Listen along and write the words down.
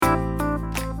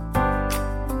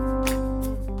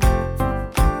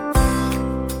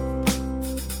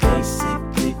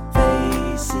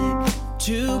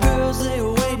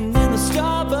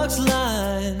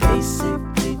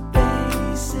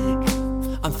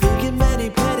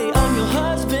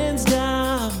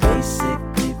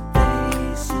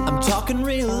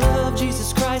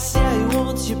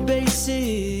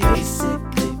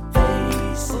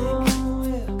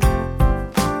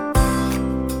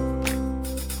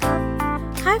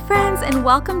Hi friends, and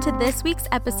welcome to this week's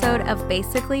episode of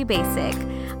Basically Basic.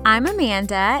 I'm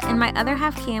Amanda, and my other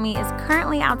half Cami is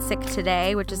currently out sick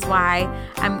today, which is why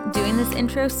I'm doing this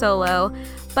intro solo.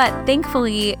 But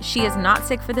thankfully, she is not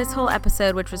sick for this whole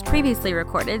episode, which was previously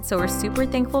recorded, so we're super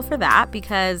thankful for that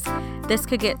because this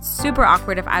could get super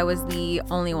awkward if I was the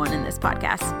only one in this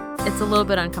podcast. It's a little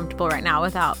bit uncomfortable right now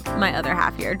without my other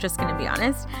half here, just going to be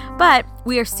honest. But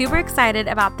we are super excited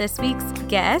about this week's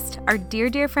guest, our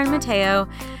dear friend Mateo.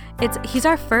 He's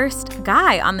our first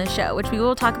guy on the show, which we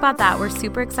will talk about that. We're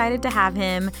super excited to have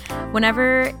him. We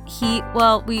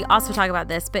also talk about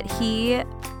this, but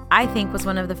I think was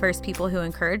one of the first people who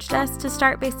encouraged us to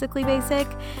start Basically Basic,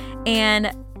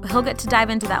 and he'll get to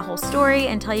dive into that whole story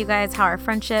and tell you guys how our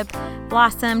friendship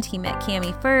blossomed. He met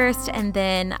Cami first, and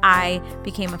then I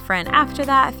became a friend after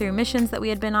that through missions that we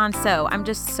had been on. So I'm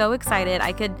just so excited.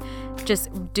 I could just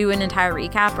do an entire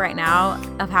recap right now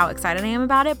of how excited I am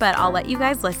about it, but I'll let you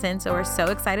guys listen. So we're so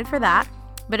excited for that.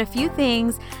 But a few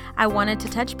things I wanted to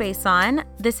touch base on.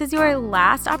 This is your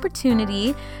last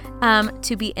opportunity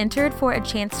to be entered for a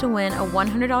chance to win a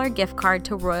 $100 gift card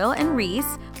to Royal and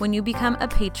Reese when you become a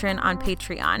patron on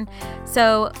Patreon.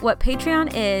 So what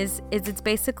Patreon is it's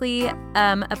basically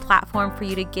a platform for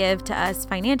you to give to us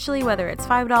financially, whether it's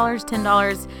 $5,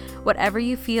 $10, whatever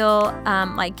you feel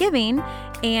like giving.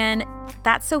 And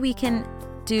that's so we can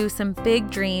do some big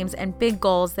dreams and big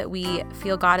goals that we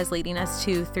feel God is leading us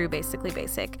to through Basically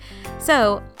Basic.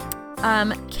 So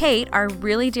Kate, our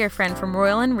really dear friend from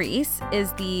Royal and Reese,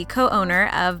 is the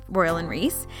co-owner of Royal and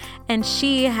Reese, and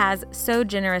she has so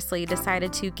generously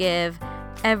decided to give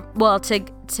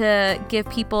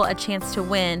people a chance to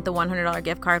win the $100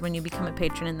 gift card when you become a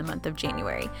patron in the month of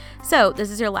January. So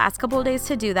this is your last couple of days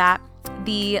to do that.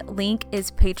 The link is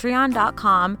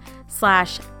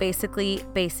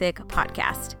patreon.com/basicallybasic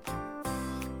podcast.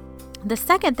 The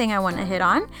second thing I want to hit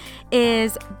on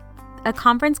is a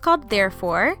conference called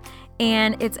Therefore,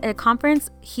 and it's a conference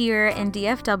here in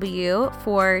DFW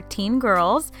for teen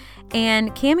girls.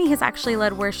 And Cami has actually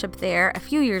led worship there a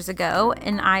few years ago,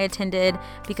 and I attended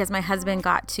because my husband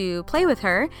got to play with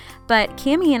her. But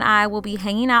Cami and I will be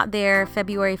hanging out there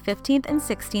February 15th and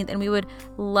 16th, and we would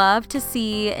love to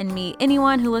see and meet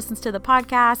anyone who listens to the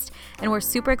podcast. And we're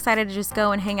super excited to just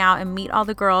go and hang out and meet all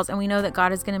the girls, and we know that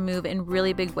God is going to move in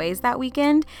really big ways that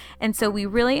weekend. And so we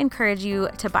really encourage you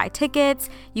to buy tickets.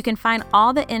 You can find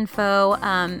all the info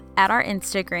at our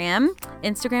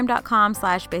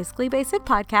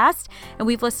Instagram.com/basicallybasicpodcast. And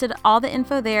we've listed all the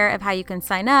info there of how you can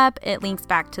sign up. It links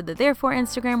back to the Therefore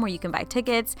Instagram where you can buy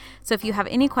tickets. So if you have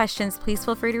any questions, please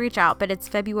feel free to reach out. But it's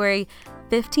February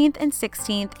 15th and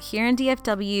 16th here in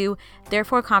DFW,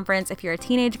 Therefore Conference. If you're a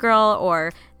teenage girl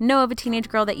or know of a teenage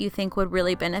girl that you think would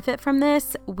really benefit from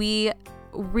this, we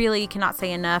really cannot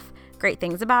say enough great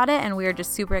things about it. And we are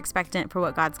just super expectant for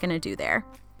what God's going to do there.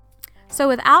 So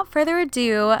without further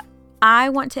ado, I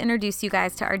want to introduce you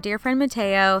guys to our dear friend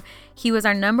Mateo. He was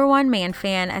our number one man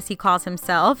fan, as he calls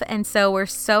himself. And so we're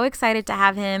so excited to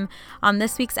have him on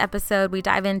this week's episode. We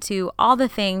dive into all the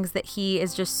things that he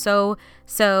is just so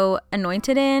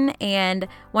anointed in. And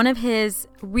one of his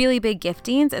really big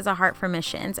giftings is a heart for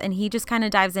missions. And he just kind of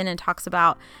dives in and talks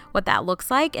about what that looks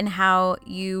like and how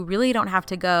you really don't have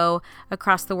to go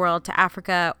across the world to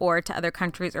Africa or to other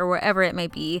countries or wherever it may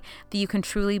be, that you can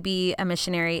truly be a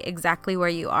missionary exactly where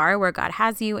you are, where God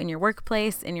has you, in your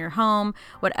workplace, in your home,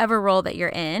 whatever role that you're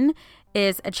in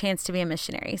is a chance to be a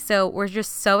missionary. So we're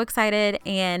just so excited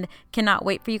and cannot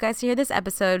wait for you guys to hear this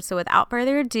episode. So without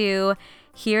further ado,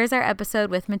 here's our episode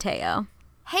with Mateo.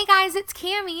 Hey guys, it's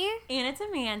Cami. And it's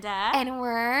Amanda. And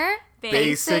we're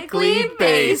Basically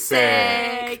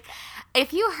Basic.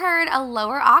 If you heard a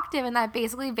lower octave in that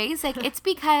Basically Basic, it's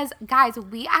because, guys,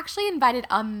 we actually invited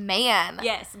a man.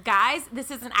 Yes, guys,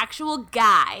 this is an actual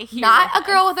guy here. Not a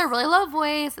girl with a really low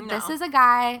voice. No. This is a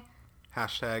guy.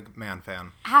 Hashtag man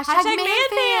fan. Hashtag man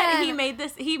fan. He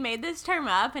made this term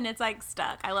up, and it's like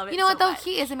stuck. I love it. You know so what though? much.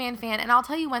 He is a man fan, and I'll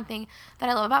tell you one thing that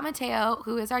I love about Mateo,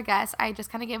 who is our guest. I just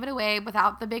kind of gave it away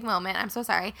without the big moment. I'm so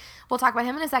sorry. We'll talk about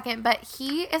him in a second, but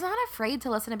he is not afraid to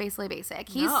listen to Basically Basic.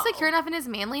 He's secure enough in his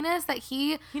manliness that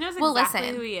he knows will exactly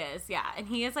listen. Who he is. Yeah, and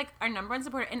he is like our number one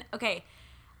supporter. And okay.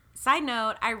 Side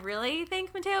note, I really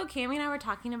think Mateo, Cami, and I were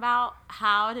talking about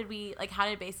how did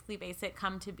Basically Basic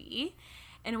come to be.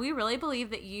 And we really believe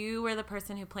that you were the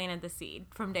person who planted the seed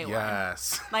from day one.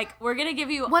 Yes. Like, we're going to give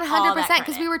you 100%,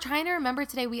 because we were trying to remember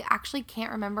today. We actually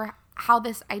can't remember how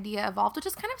this idea evolved, which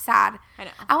is kind of sad. I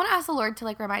know. I want to ask the Lord to,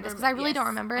 like, remind us, because I really don't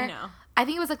remember. I know. I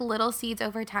think it was, like, little seeds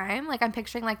over time. Like, I'm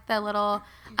picturing, like, the little,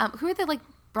 who are the, like,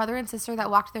 brother and sister that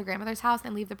walk to their grandmother's house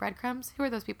and leave the breadcrumbs? Who are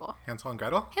those people? Hansel and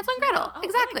Gretel? Hansel and Gretel. Oh,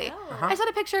 Exactly. there you go. I saw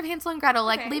a picture of Hansel and Gretel,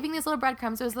 like, Okay. leaving these little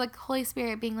breadcrumbs. It was like Holy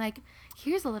Spirit being like,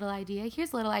 here's a little idea,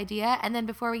 here's a little idea. And then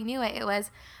before we knew it, it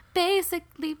was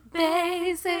basically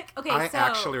basic. Okay, I so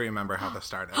actually remember how this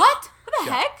started. What? what the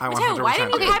Yeah, heck? I Mateo, why 100%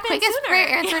 didn't you do. type in Quickest sooner? prayer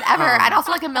answered ever. I'd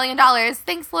also like $1 million.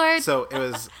 Thanks, Lord. So it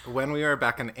was when we were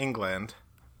back in England.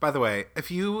 By the way,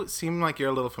 if you seem like you're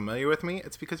a little familiar with me,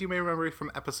 it's because you may remember me from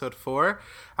episode 4.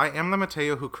 I am the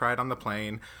Mateo who cried on the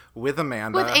plane with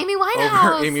Amanda. With Amy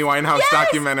Winehouse. Over Amy Winehouse Yes,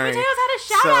 documentary. Mateo's had a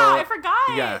shout out. I forgot.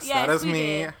 Yes, Yes, that is we me.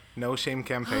 did. No shame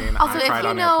campaign. Also, I if cried you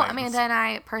on know airplanes. Amanda and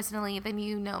I personally, then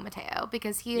you know Mateo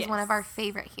because he is one of Yes. our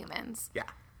favorite humans. Yeah.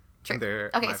 True.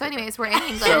 They're Okay, my so favorite. anyways, we're in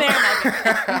England. They're my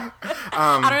favorite.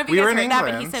 I don't know if you we guys were in heard that, but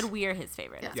he England. said we're his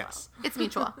favorite. as Yes. It's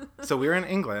mutual. So we were in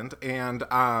England, and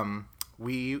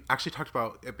we actually talked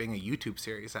about it being a YouTube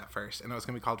series at first, and it was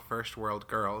going to be called First World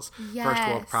Girls, First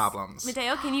World Yes. Problems. well.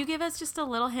 Mateo, can you give us just a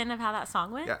little hint of how that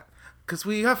song went? Yeah. Because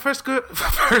we have first good.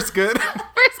 First good.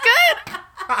 First good.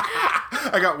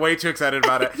 I got way too excited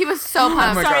about it. He was so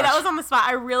pumped. my Sorry, gosh. that was on the spot.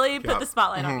 I really put Yep. the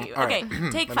spotlight on you. All Okay,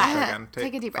 right. take Let me try 5. again.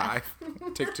 Take a deep breath.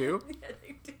 5. Take 2.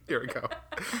 Here we go.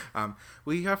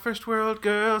 We are first world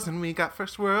girls and we got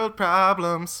first world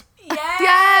problems. Yes,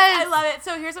 Yes! I love it.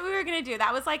 So here's what we were gonna do.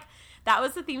 That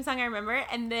was the theme song I remember,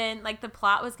 and then like the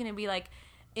plot was gonna be like,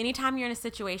 anytime you're in a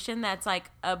situation that's like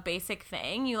a basic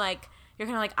thing, you're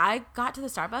kind of like, I got to the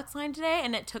Starbucks line today,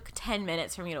 and it took 10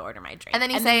 minutes for me to order my drink. And then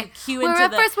you say, cue we're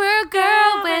into a first world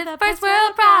girl with first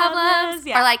world problems.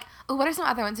 Yeah. Or like, oh, what are some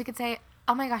other ones? You could say,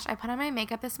 oh my gosh, I put on my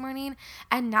makeup this morning,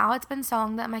 and now it's been so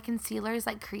long that my concealer is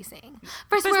like creasing.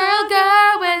 First world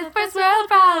girl with first world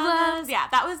problems. Yeah,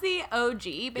 that was the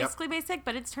OG, basically basic,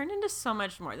 but it's turned into so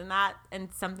much more than that,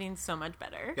 and something so much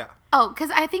better. Yeah. Oh, because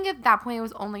I think at that point it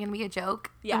was only going to be a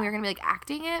joke. Yeah. And we were going to be like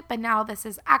acting it, but now this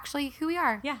is actually who we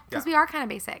are. Yeah. Because Yeah. we are kind of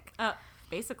basic.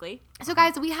 Basically. So,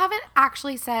 guys, we haven't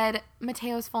actually said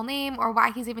Mateo's full name or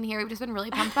why he's even here. We've just been really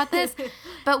pumped about this.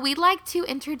 But we'd like to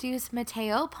introduce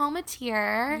Mateo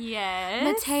Palmatier. Yes.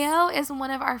 Mateo is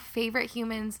one of our favorite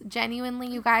humans. Genuinely,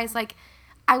 you guys, like,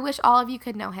 I wish all of you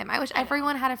could know him. I wish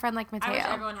everyone had a friend like Mateo. I wish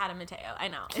everyone had a Mateo. I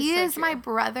know. He It's is so my true.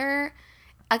 brother.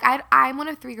 Like, I'm one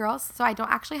of 3 girls, so I don't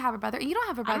actually have a brother. You don't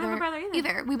have a I brother. don't have a brother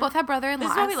either. We both have brother-in-laws.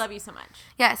 This is why we love you so much.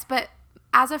 Yes, but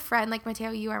as a friend, like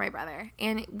Mateo, you are my brother.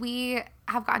 And we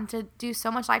have gotten to do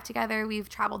so much life together. We've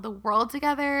traveled the world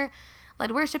together,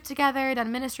 led worship together,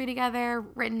 done ministry together,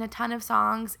 written a ton of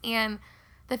songs. And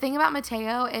the thing about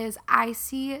Mateo is I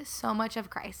see so much of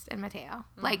Christ in Mateo.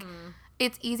 Like,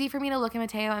 it's easy for me to look at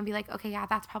Mateo and be like, okay, yeah,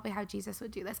 that's probably how Jesus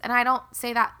would do this. And I don't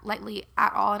say that lightly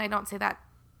at all. And I don't say that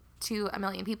to a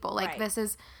million people. Like, Right. this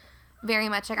is very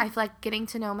much like, I feel like getting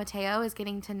to know Mateo is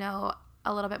getting to know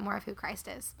a little bit more of who Christ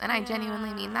is. And I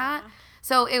genuinely mean that.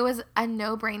 So it was a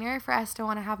no-brainer for us to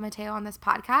want to have Mateo on this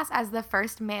podcast as the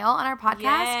first male on our podcast.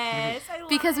 Yes. I love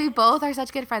Because we it. both are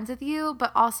such good friends with you,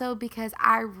 but also because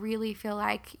I really feel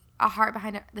like a heart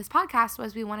behind this podcast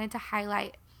was we wanted to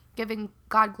highlight giving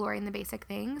God glory in the basic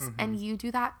things. And you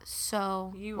do that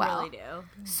so You well. really do.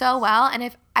 So well. And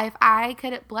if I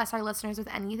could bless our listeners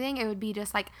with anything, it would be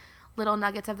just like little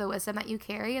nuggets of the wisdom that you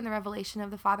carry and the revelation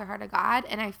of the Father heart of God.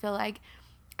 And I feel like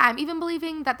I'm even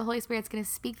believing that the Holy Spirit's going to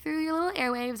speak through your little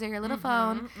airwaves or your little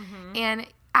phone. And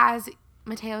as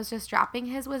Mateo's just dropping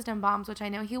his wisdom bombs, which I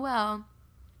know he will,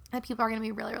 that people are going to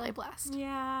be really, really blessed.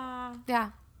 Yeah. Yeah.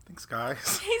 Thanks,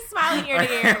 guys. He's smiling ear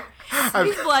to ear.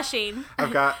 He's blushing. I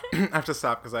have to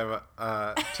stop because I have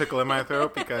a tickle in my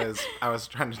throat because I was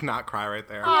trying to not cry right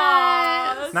there.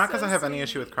 Yes. Not because I have any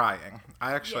issue with crying.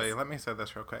 I actually, let me say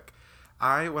this real quick.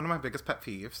 One of my biggest pet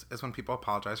peeves is when people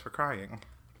apologize for crying.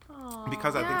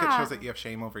 Because I think it Yeah. shows that you have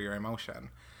shame over your emotion.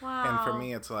 Wow. And for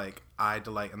me, it's like, I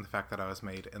delight in the fact that I was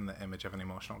made in the image of an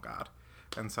emotional God.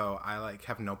 And so I like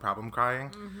have no problem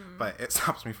crying, but it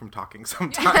stops me from talking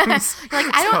sometimes. You're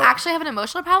like, I don't So, actually have an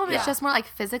emotional problem. It's Yeah. just more like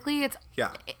physically, it's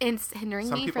Yeah. hindering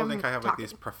Some me people from think I have like talking.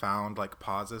 these profound like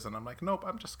pauses, and I'm like, nope,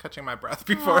 I'm just catching my breath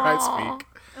before I Aw. speak.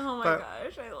 Oh my But-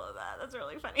 gosh, I love that. That's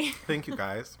really funny. Thank you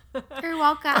guys. You're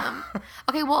welcome.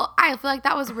 Okay, well, I feel like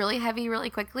that was really heavy really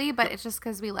quickly, but it's just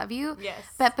because we love you. Yes.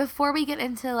 But before we get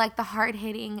into like the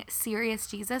hard-hitting, serious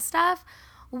Jesus stuff,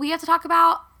 we have to talk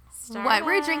about what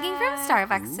we're drinking from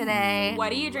Starbucks today.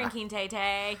 What are you drinking, Tay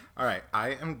Tay? All right, I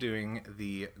am doing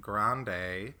the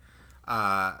Grande.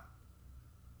 I've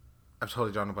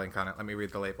totally drawn a blank on it. Let me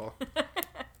read the label.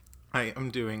 I am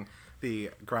doing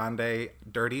the Grande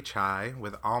Dirty Chai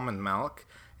with almond milk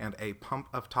and a pump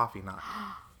of toffee nut.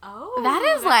 Oh, That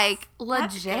is like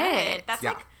that's legit. good. That's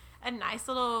Yeah. like a nice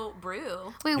little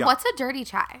brew. Wait, Yeah. what's a dirty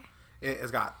chai? It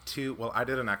has got 2. Well, I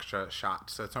did an extra shot,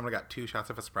 so it's normally got 2 shots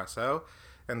of espresso,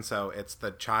 and so it's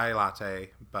the chai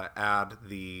latte, but add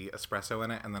the espresso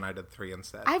in it, and then I did 3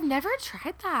 instead. I've never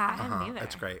tried that. I haven't either.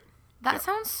 It's great. That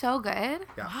sounds so good.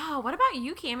 Yeah. Wow, what about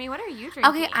you, Cami? What are you drinking?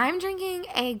 Okay, I'm drinking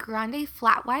a Grande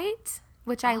Flat White,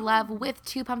 which I love, with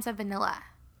 2 pumps of vanilla.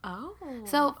 Oh.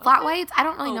 So flat whites, I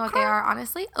don't really know what they are,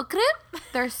 honestly. Okay.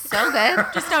 They're so good.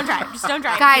 Just don't drive.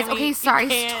 Guys, Cami. okay, You sorry.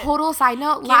 can't. Total side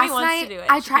note. Cami Last wants to night, do it.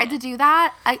 I She tried can't. to do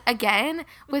that again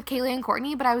with Kaylee and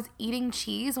Courtney, but I was eating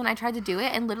cheese when I tried to do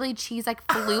it, and literally cheese like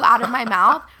flew out of my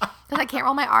mouth because I can't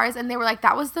roll my R's, and they were like,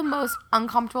 that was the most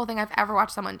uncomfortable thing I've ever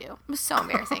watched someone do. It was so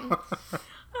embarrassing.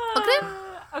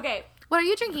 Okay. What are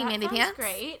you drinking, That Mandy sounds Pants?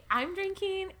 great. I'm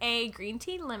drinking a green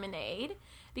tea lemonade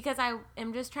because I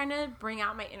am just trying to bring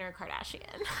out my inner Kardashian.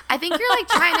 I think you're like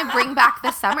trying to bring back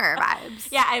the summer vibes.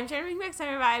 Yeah, I'm trying to bring back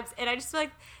summer vibes, and I just feel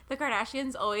like the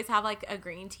Kardashians always have like a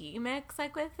green tea mix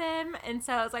like with them, and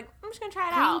so I was like, I'm just gonna try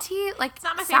it Green out. tea, like,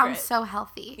 not my sounds favorite. so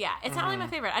healthy. Yeah, it's not really my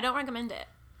favorite. I don't recommend it.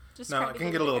 Just No, try it to can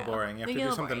give get a little go. boring. You have It to can do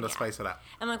get a something little to boring, spice it up.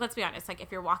 And like, let's be honest, like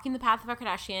if you're walking the path of a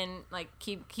Kardashian, like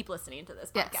keep listening to this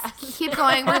Yes. podcast. Keep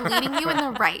going. We're leading you in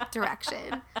the right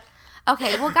direction.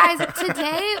 Okay, well, guys,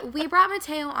 today we brought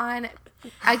Mateo on.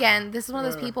 Again, this is one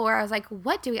of those people where I was like,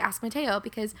 what do we ask Mateo?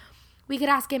 Because we could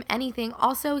ask him anything.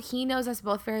 Also, he knows us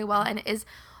both very well, and is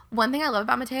one thing I love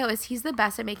about Mateo is he's the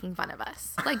best at making fun of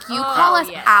us. Like, you call us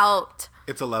yes. out.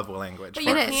 It's a love language. But for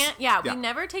you us. can't, Yeah. we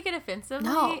never take it offensively.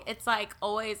 No. It's like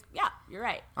always, yeah, you're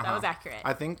right. That was accurate.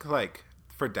 I think, like,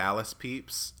 for Dallas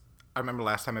peeps, I remember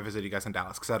last time I visited you guys in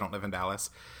Dallas, because I don't live in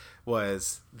Dallas,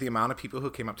 was the amount of people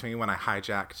who came up to me when I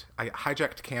hijacked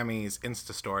Cammie's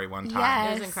Insta story one time. Yes.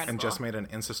 It was incredible. And just made an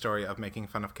Insta story of making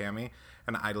fun of Cammie,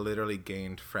 and I literally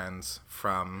gained friends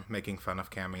from making fun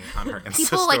of Cammie on her Insta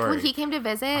People, story. like, when he came to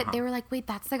visit, they were like, wait,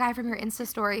 that's the guy from your Insta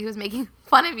story who was making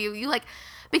fun of you. You, like,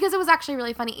 because it was actually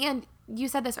really funny. And you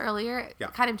said this earlier, Yeah.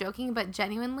 kind of joking, but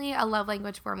genuinely, a love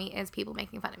language for me is people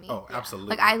making fun of me. Oh, absolutely.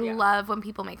 Like, I love when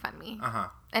people make fun of me. Uh-huh.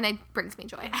 And it brings me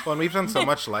joy. Well, and we've done so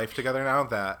much life together now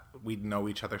that we know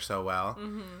each other so well,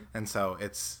 and so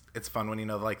it's fun when you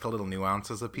know like the little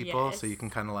nuances of people, so you Yes. can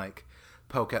kind of like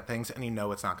poke at things, and you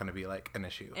know it's not going to be like an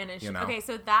issue. You know? Okay,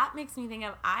 so that makes me think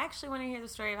of, I actually want to hear the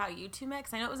story of how you two met,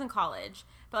 because I know it was in college,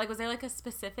 but like, was there like a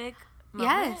specific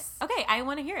moment? Yes. Okay, I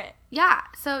want to hear it. Yeah.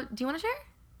 So, do you want to share?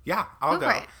 Yeah, I'll Go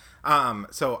go. for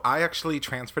it. So I actually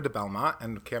transferred to Belmont,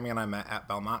 and Cammie and I met at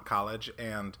Belmont College,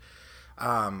 and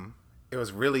it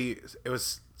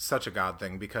was such a God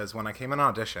thing, because when I came and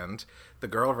auditioned, the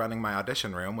girl running my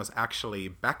audition room was actually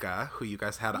Becca, who you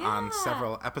guys had on Yeah.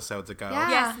 several episodes ago. Yeah.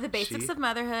 Yes, the basics She- of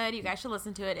motherhood. You guys should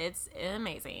listen to it. It's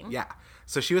amazing. Yeah.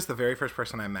 So she was the very first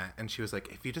person I met, and she was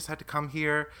like, if you decide to come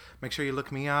here, make sure you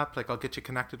look me up. Like, I'll get you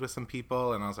connected with some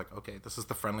people. And I was like, okay, this is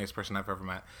the friendliest person I've ever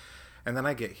met. And then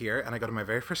I get here, and I go to my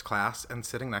very first class, and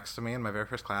sitting next to me in my very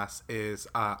first class is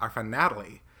our friend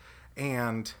Natalie.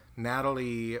 And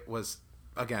Natalie was,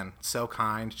 again, so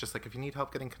kind, just like, if you need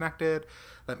help getting connected,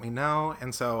 let me know.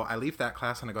 And so I leave that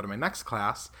class, and I go to my next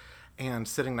class, and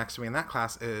sitting next to me in that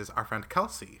class is our friend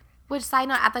Kelsey. Which, side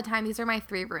note, at the time, these are my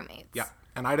 3 roommates. Yeah.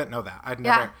 And I didn't know that. I'd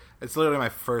Yeah. never, it's literally my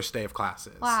first day of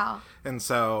classes. Wow. And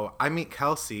so I meet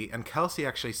Kelsey, and Kelsey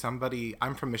actually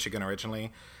I'm from Michigan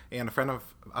originally, and a friend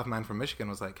of mine from Michigan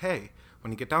was like, hey,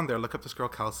 when you get down there, look up this girl,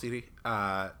 Kelsey.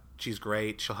 She's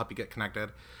great. She'll help you get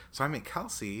connected. So I meet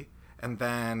Kelsey, and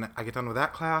then I get done with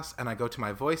that class, and I go to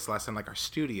my voice lesson, like our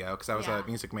studio, because I was Yeah. a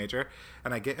music major,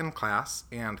 and I get in class,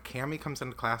 and Cammie comes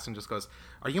into class and just goes,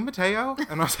 are you Mateo?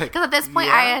 And I was like, Because at this point,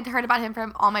 yeah. I had heard about him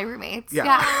from all my roommates. Yeah.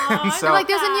 Yeah. And I so- They're like,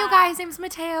 there's a new guy. His name's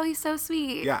Mateo. He's so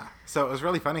sweet. Yeah. So it was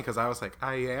really funny because I was like,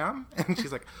 I am? And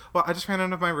she's like, well, I just ran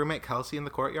into my roommate Kelsey in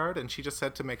the courtyard, and she just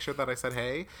said to make sure that I said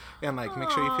hey and like make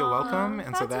sure you feel welcome.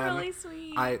 And so that's then really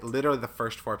sweet. I literally, the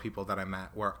first 4 people that I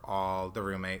met were all the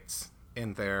roommates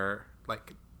in their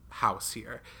like house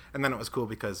here. And then it was cool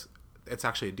because it's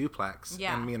actually a duplex.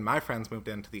 Yeah. And me and my friends moved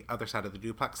into the other side of the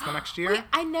duplex the next year. Wait,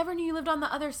 I never knew you lived on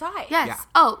the other side. Yes. Yeah.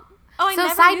 Oh. I so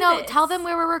never side knew note, this. tell them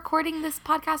where we're recording this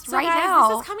podcast So right guys, now.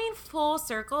 this is coming full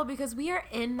circle because we are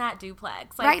in that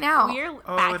duplex. Like, Right now. We're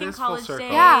Oh, back it in is full college circle.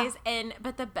 days. Yeah.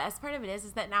 But the best part of it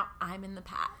is that now I'm in the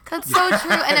pack. That's so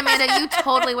true. And Amanda, you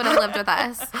totally would have lived with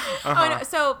us. Oh, I know.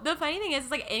 So the funny thing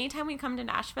is like anytime we come to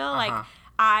Nashville, like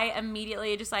I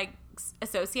immediately just like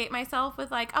associate myself with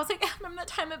like, I was like, remember that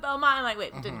time at Belmont? I'm like,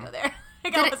 wait, didn't go there.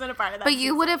 Like I wasn't a part of that. But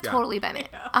you would have Yeah. totally been it.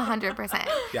 100%.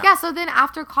 Yeah. Yeah. So then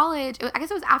after college, I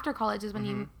guess it was after college is when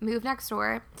you moved next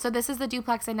door. So this is the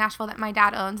duplex in Nashville that my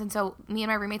dad owns. And so me and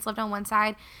my roommates lived on one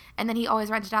side. And then he always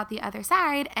rented out the other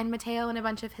side. And Mateo and a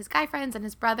bunch of his guy friends and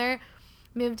his brother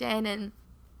moved in. And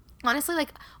honestly, like,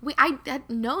 I had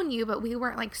known you, but we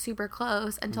weren't, like, super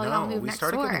close until y'all moved next door.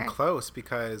 We started getting close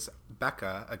because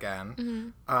Becca,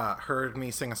 again, heard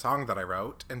me sing a song that I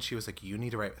wrote, and she was like, you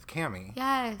need to write with Cammie.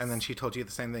 Yes. And then she told you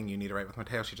the same thing, you need to write with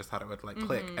Mateo. She just thought it would, like,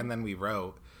 click. And then we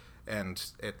wrote, and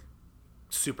it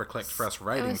super clicked for us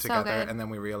writing together. So good. And then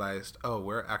we realized, oh,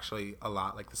 we're actually a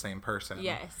lot like the same person.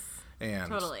 Yes. And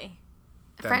totally.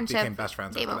 then Friendship, became best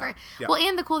friends. game over. Yeah. Well,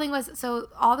 and the cool thing was, so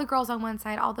all the girls on one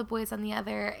side, all the boys on the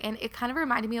other, and it kind of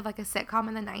reminded me of like a sitcom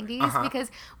in the 90s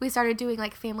because we started doing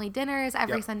like family dinners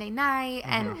every Sunday night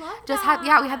and just we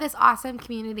had this awesome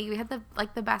community. We had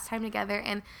the best time together,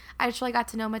 and I just really got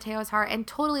to know Mateo's heart. And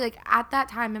totally, like, at that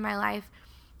time in my life,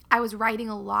 I was writing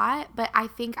a lot, but I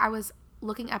think I was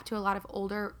looking up to a lot of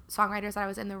older songwriters that I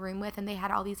was in the room with, and they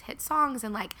had all these hit songs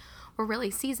and like were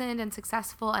really seasoned and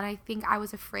successful, and I think I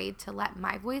was afraid to let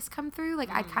my voice come through.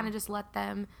 Like, I kind of just let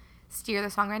them steer the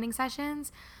songwriting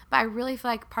sessions. But I really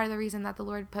feel like part of the reason that the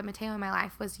Lord put Mateo in my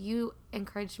life was you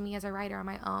encouraged me as a writer on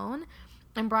my own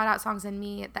and brought out songs in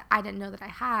me that I didn't know that I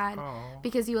had.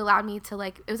 Because you allowed me to,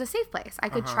 like, it was a safe place. I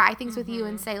could try things with you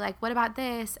and say, like, what about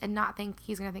this, and not think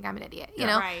he's gonna think I'm an idiot, you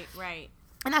know? Right.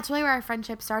 And that's really where our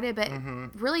friendship started. But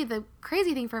really the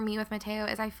crazy thing for me with Mateo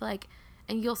is I feel like,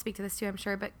 and you'll speak to this too, I'm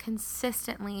sure, but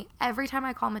consistently, every time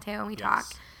I call Mateo and we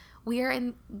talk,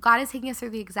 God is taking us through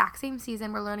the exact same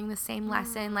season. We're learning the same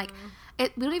lesson. Like, we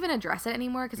don't even address it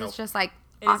anymore because it's just like,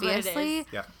 obviously.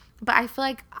 Yeah. But I feel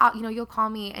like, you'll call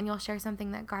me and you'll share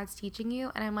something that God's teaching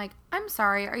you. And I'm like, I'm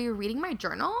sorry, are you reading my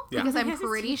journal? Yeah. Because I'm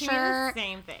pretty sure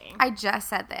same thing. I just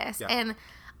said this. Yeah. And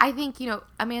I think,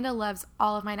 Amanda loves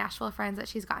all of my Nashville friends that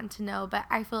she's gotten to know, but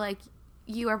I feel like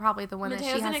you are probably the one Mateo's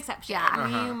that she has. an exception.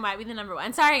 Yeah. You might be the number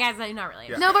one. Sorry, guys, not really.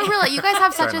 Yeah. No, but really, you guys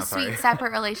have such a Sorry. sweet,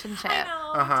 separate relationship.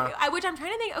 I know. Which I'm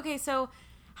trying to think, okay, so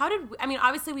how did,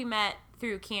 obviously we met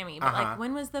through Cammie, but like,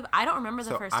 when was I don't remember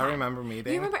the first time. I remember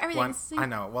meeting. You remember everything. I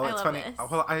know. Well, it's funny. This.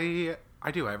 Well, I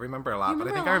do. I remember a lot, but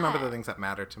I think I remember the things that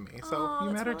matter to me. So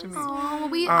you matter to me. Oh, well,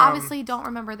 we obviously don't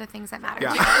remember the things that matter to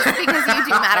us because you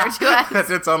do matter to us. That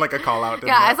did sound like a call out.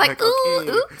 Yeah, it's like, ooh, okay.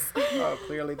 oops. Oh,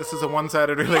 clearly this is a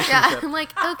one-sided relationship. Yeah, I'm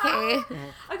like, okay.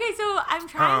 Okay, so I'm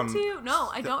trying to. No,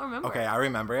 I don't remember. Okay, I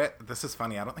remember it. This is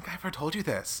funny. I don't think I ever told you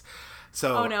this.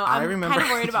 So oh no, I I'm remember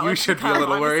kind of worried about you should be a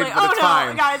little worried, but it's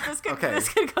fine. Guys, this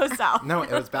could go south. No,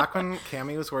 it was back when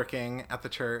Cammie was working at the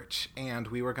church, and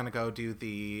we were going to go do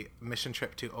the mission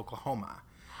trip to Oklahoma.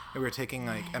 And we were taking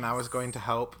and I was going to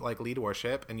help lead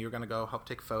worship, and you were going to go help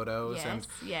take photos and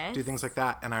do things like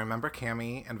that. And I remember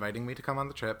Cammie inviting me to come on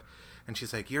the trip. And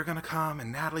she's like, you're going to come,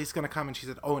 and Natalie's going to come. And she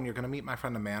said, oh, and you're going to meet my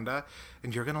friend Amanda,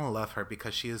 and you're going to love her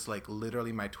because she is,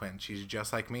 literally my twin. She's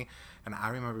just like me. And I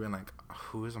remember being like,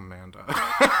 who is Amanda?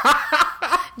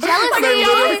 Jealousy.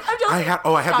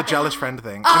 I had the jealous friend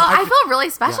thing. Oh, I feel really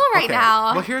special right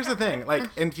now. Well, here's the thing.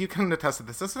 And you can attest to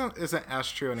this. This isn't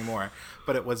as true anymore,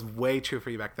 but it was way true for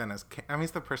you back then.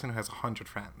 Cammie's the person who has 100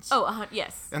 friends. Oh,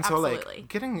 yes. And absolutely. So,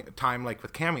 getting time,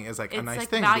 with Cammie is, a nice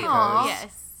thing valuable. because...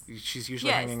 Yes. She's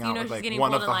usually hanging out with she's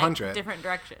one of the in, 100 different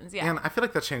directions. Yeah, and I feel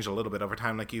like that's changed a little bit over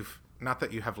time. You've not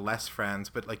that you have less friends,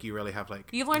 but you really have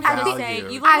you've learned how to say.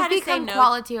 You've learned I've how to say become no.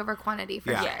 quality over quantity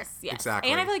for sure. Yes,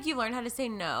 exactly. And I feel like you've learned how to say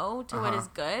no to what is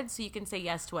good, so you can say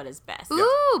yes to what is best.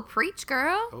 Ooh, preach,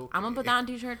 girl! Okay. I'm gonna put that on a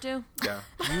t-shirt too. Yeah,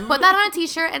 put that on a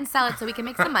t-shirt and sell it so we can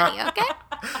make some money. Okay.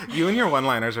 You and your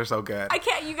one-liners are so good. I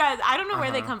can't, you guys. I don't know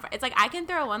where they come from. It's I can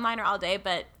throw a one-liner all day,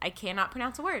 but I cannot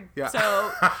pronounce a word. Yeah.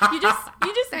 So you just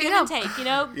give and take.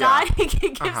 God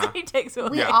gives and He takes away.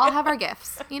 We all have our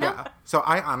gifts. Yeah. So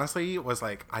I honestly was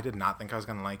I did not think I was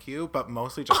gonna like you, but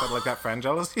mostly just had that friend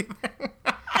jealousy thing.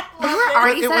 We were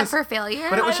already set up for failure.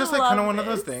 But it was just kind of one of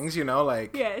this. those things,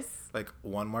 Yes.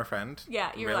 One more friend.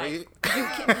 Yeah, you're really?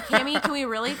 Cammie, can we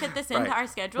really fit this into our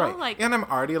schedule? Right. And I'm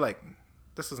already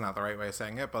this is not the right way of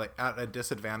saying it, but at a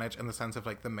disadvantage in the sense of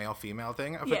the male-female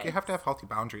thing of you have to have healthy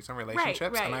boundaries in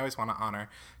relationships, and I always want to honor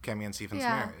Cammie and Stephen's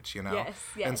marriage, Yes.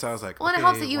 And so I was like, well, and it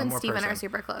helps that you and Stephen are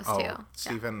super close too.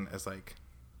 Stephen is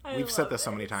we've said this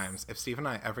so many times. If Stephen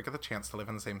and I ever get the chance to live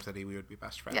in the same city, we would be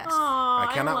best friends. Yes.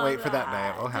 I cannot wait for that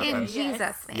day. It will happen. In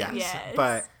Jesus' name. Yes.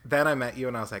 But then I met you,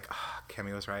 and I was like, oh,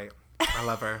 Cammie was right. I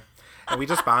love her. And we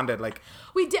just bonded.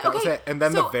 We did. That was it. And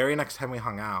then the very next time we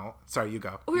hung out, sorry, you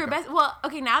go. We were best. Well,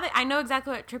 okay, now that I know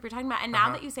exactly what trip you're talking about, and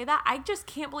now that you say that, I just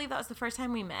can't believe that was the first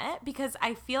time we met, because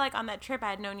I feel like on that trip I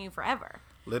had known you forever.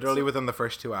 Literally within the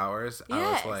first 2 hours, I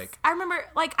was like... I remember,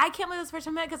 I can't believe it was the first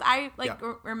time we met, because I,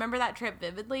 remember that trip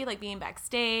vividly, being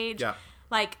backstage,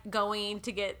 going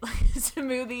to get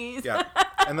smoothies. Yeah.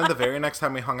 And then the very next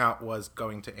time we hung out was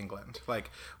going to England.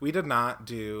 Like, we did not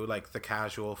do, like, the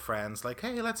casual friends, like,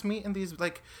 hey, let's meet in these,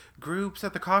 like, groups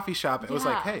at the coffee shop. It was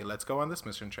like, hey, let's go on this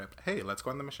mission trip. Hey, let's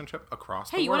go on the mission trip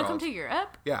across the world. Hey, you want to come to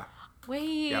Europe? Yeah.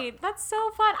 Wait, that's so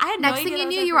fun. I had no idea. Next thing you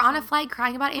knew, you were on a flight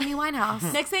crying about Amy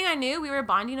Winehouse. Next thing I knew, we were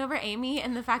bonding over Amy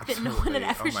and the fact that no one had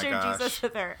ever shared Jesus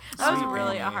with her. That was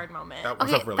really a hard moment. That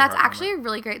was a really that's hard actually moment. a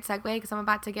really great segue because I'm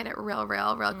about to get it real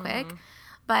quick.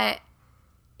 But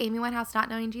Amy Winehouse not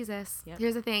knowing Jesus. Yep.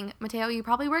 Here's the thing, Mateo, you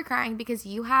probably were crying because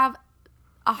you have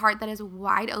a heart that is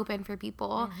wide open for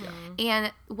people.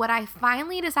 And what I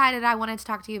finally decided I wanted to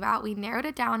talk to you about, we narrowed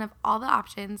it down of all the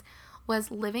options,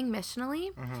 was living missionally,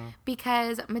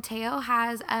 because Mateo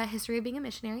has a history of being a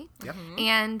missionary. Yep.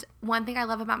 And one thing I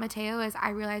love about Mateo is I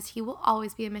realize he will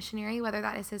always be a missionary, whether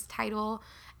that is his title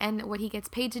and what he gets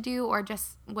paid to do or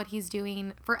just what he's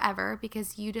doing forever,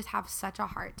 because you just have such a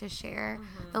heart to share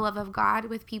the love of God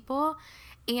with people.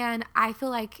 And I feel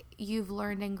like you've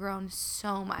learned and grown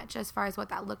so much as far as what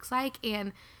that looks like,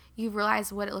 and you've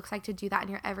realized what it looks like to do that in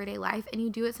your everyday life, and you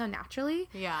do it so naturally.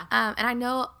 Yeah. And I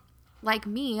know, like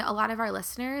me, a lot of our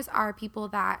listeners are people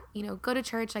that, you know, go to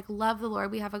church, like love the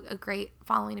Lord. We have a great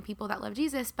following of people that love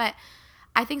Jesus, but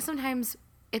I think sometimes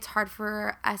it's hard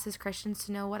for us as Christians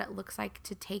to know what it looks like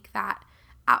to take that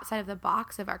outside of the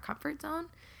box of our comfort zone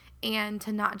and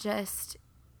to not just,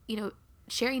 you know,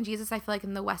 sharing Jesus. I feel like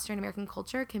in the Western American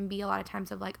culture can be a lot of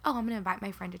times of like, oh, I'm going to invite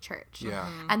my friend to church. Yeah.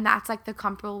 And that's like the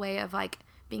comfortable way of like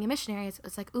being a missionary.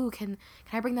 It's like, ooh, can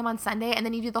I bring them on Sunday? And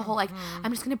then you do the whole like,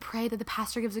 I'm just going to pray that the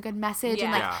pastor gives a good message and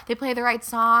like they play the right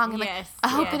song and like, I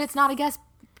hope that it's not a guest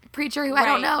preacher who I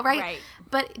don't know, right?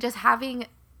 But just having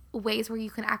ways where you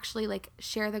can actually like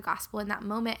share the gospel in that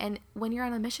moment. And when you're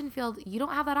on a mission field, you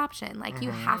don't have that option. Like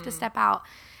you have to step out.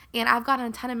 And I've gone on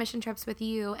a ton of mission trips with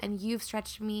you, and you've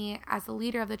stretched me as the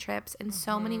leader of the trips in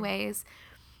so many ways.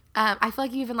 I feel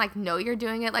like you even like know you're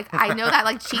doing it. Like I know that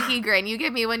like cheeky grin you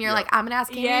give me when you're like, I'm gonna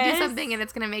ask Amy to do something and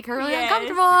it's gonna make her really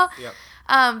uncomfortable.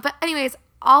 But anyways,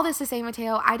 all this to say,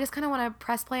 Mateo, I just kind of want to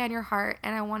press play on your heart,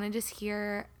 and I want to just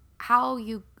hear how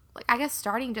you, like, I guess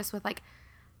starting just with like,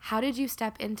 how did you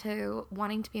step into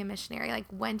wanting to be a missionary? Like,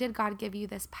 when did God give you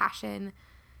this passion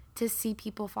to see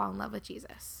people fall in love with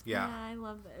Jesus? Yeah, I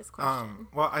love this question.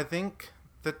 Well, I think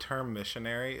the term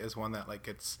missionary is one that like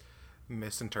gets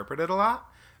misinterpreted a lot,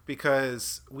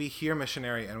 because we hear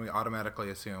missionary and we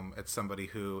automatically assume it's somebody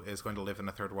who is going to live in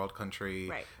a third world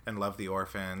country and love the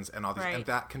orphans and all these, and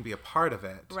that can be a part of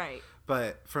it. Right.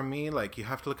 But for me, like, you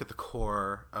have to look at the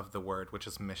core of the word, which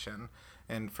is mission.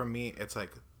 And for me, it's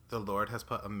like the Lord has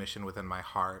put a mission within my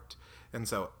heart. And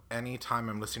so anytime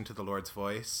I'm listening to the Lord's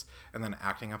voice and then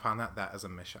acting upon that, that is a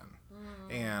mission.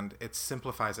 And it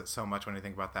simplifies it so much when you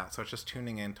think about that. So it's just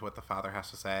tuning into what the Father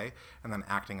has to say and then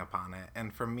acting upon it.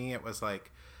 And for me, it was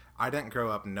like, I didn't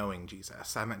grow up knowing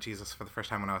Jesus. I met Jesus for the first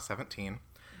time when I was 17.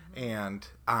 And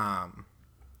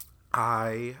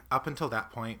I, up until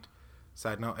that point,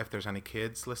 side note, if there's any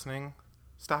kids listening,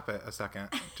 stop it a second.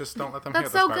 Just don't let them hear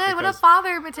this part. That's so good. What a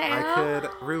father, Mateo. I could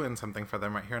ruin something for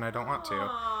them right here, and I don't want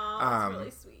to. That's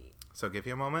really sweet. So give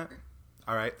you a moment.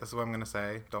 All right, this is what I'm going to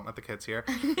say. Don't let the kids hear.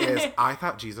 Is I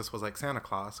thought Jesus was like Santa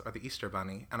Claus or the Easter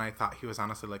Bunny, and I thought he was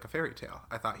honestly like a fairy tale.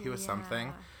 I thought he was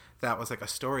something that was like a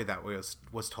story that was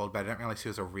told, but I didn't realize he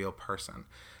was a real person.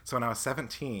 So when I was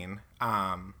 17,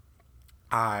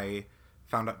 I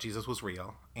found out Jesus was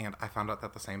real, and I found out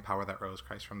that the same power that rose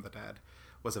Christ from the dead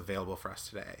was available for us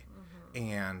today.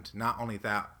 And not only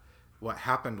that, what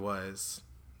happened was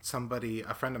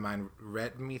a friend of mine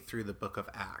read me through the book of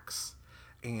Acts,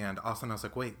 and all of a sudden I was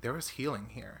like, wait, there was healing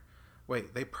here.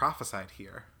 Wait, they prophesied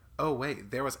here. Oh, wait,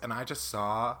 there was, and I just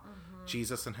saw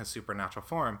Jesus in his supernatural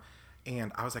form.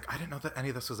 And I was like, I didn't know that any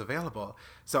of this was available.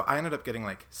 So I ended up getting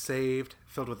like saved,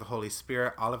 filled with the Holy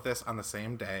Spirit, all of this on the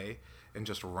same day, and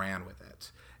just ran with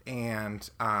it. And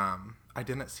I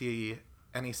didn't see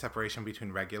any separation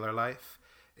between regular life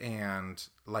and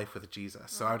life with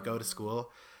Jesus. So I would go to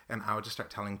school and I would just start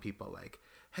telling people like,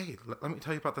 hey, let me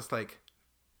tell you about this like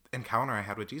encounter I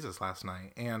had with Jesus last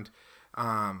night. And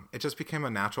it just became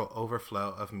a natural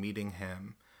overflow of meeting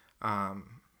him.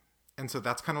 And so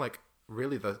that's kind of like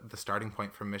really the starting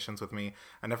point for missions with me.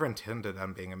 I never intended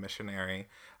on being a missionary.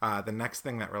 The next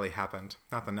thing that really happened,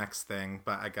 not the next thing,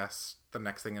 but I guess the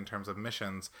next thing in terms of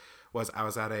missions, was I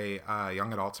was at a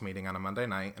young adults meeting on a Monday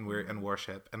night, and we were in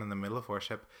worship, and in the middle of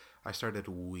worship, I started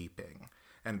weeping.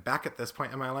 And back at this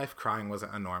point in my life, crying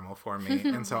wasn't a normal for me.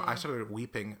 And so I started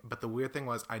weeping, but the weird thing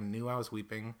was I knew I was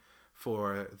weeping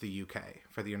for the UK,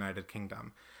 for the United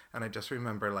Kingdom. And I just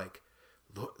remember like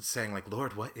saying like,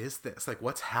 Lord, what is this? Like,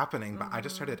 what's happening? But I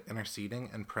just started interceding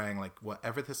and praying like,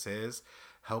 whatever this is,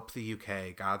 help the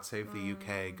UK. God save the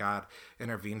UK. God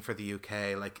intervene for the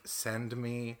UK. Like, send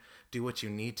me, do what you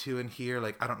need to in here.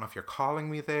 Like, I don't know if you're calling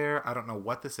me there. I don't know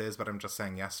what this is, but I'm just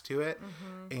saying yes to it.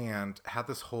 And had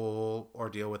this whole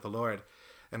ordeal with the Lord.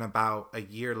 And about a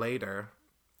year later,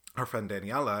 our friend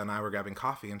Daniela and I were grabbing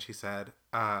coffee, and she said,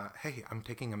 hey, I'm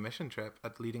taking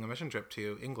leading a mission trip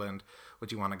to England.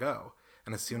 Would you want to go?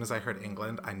 And as soon as I heard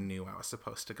England, I knew I was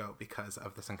supposed to go because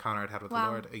of this encounter I'd had with the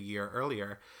Lord a year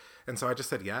earlier. And so I just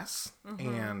said yes.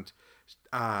 And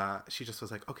she just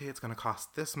was like, okay, it's going to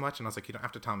cost this much. And I was like, you don't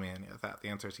have to tell me any of that. The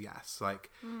answer is yes.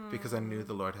 Like, because I knew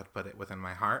the Lord had put it within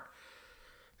my heart.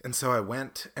 And so I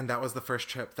went, and that was the first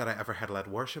trip that I ever had led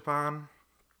worship on.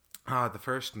 The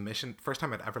first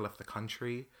time I'd ever left the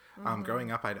country.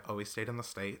 Growing up, I'd always stayed in the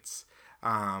States.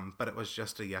 But it was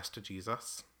just a yes to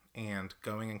Jesus. And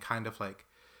going and kind of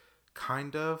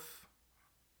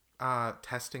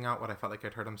testing out what I felt like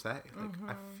I'd heard him say. Like,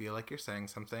 I feel like you're saying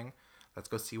something. Let's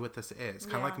go see what this is.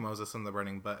 Kind of like Moses in the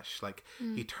burning bush. Like,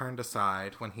 he turned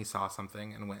aside when he saw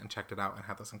something and went and checked it out and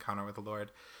had this encounter with the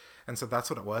Lord. And so that's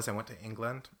what it was. I went to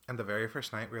England, and the very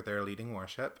first night we were there leading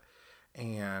worship.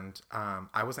 And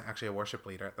I wasn't actually a worship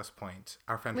leader at this point.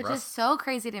 Our friend Which Russ, is so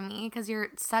crazy to me because you're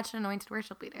such an anointed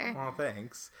worship leader. well,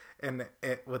 thanks. And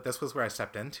this was where I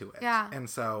stepped into it. Yeah. And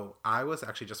so I was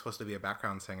actually just supposed to be a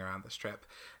background singer on this trip.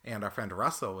 And our friend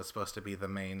Russell was supposed to be the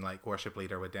main like worship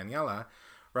leader with Daniela.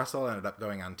 Russell ended up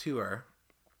going on tour.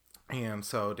 And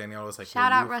so Daniela was like,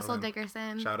 Shout out Russell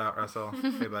Dickerson. Shout out Russell.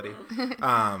 Hey, buddy.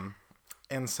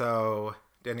 And so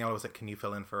Daniela was like, can you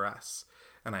fill in for us?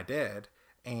 And I did.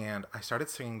 And I started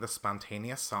singing this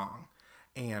spontaneous song,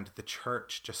 and the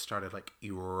church just started like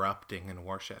erupting in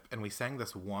worship. And we sang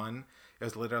this one, it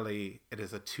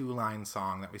is a 2-line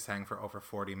song that we sang for over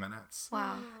 40 minutes.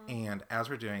 Wow. And as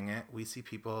we're doing it, we see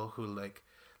people who like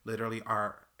literally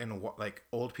are like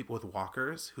old people with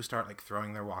walkers who start like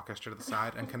throwing their walkers to the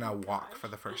side and can now walk for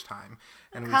the first time.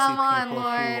 And we see people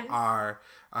who are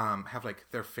have like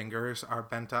their fingers are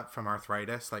bent up from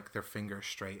arthritis, like their fingers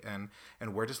straighten,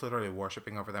 and we're just literally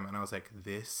worshiping over them. And I was like,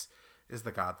 this is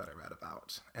the God that I read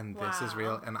about, and this is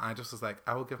real. And I just was like,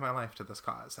 I will give my life to this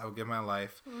cause. I will give my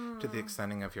life to the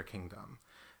extending of your kingdom.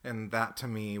 And that to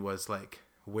me was like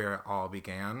where it all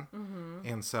began.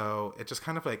 And so it just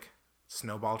kind of like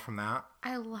snowballed from that.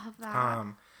 I love that.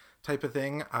 Type of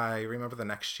thing. I remember the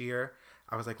next year,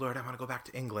 I was like, Lord, I want to go back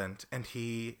to England. And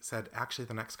he said, actually,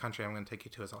 the next country I'm going to take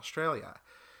you to is Australia.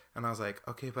 And I was like,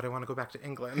 okay, but I want to go back to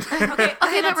England. Okay, but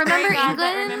remember England?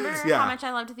 Remember how much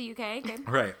I loved the UK? Good.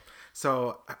 Right.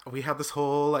 So we had this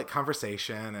whole like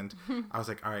conversation, and I was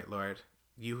like, all right, Lord,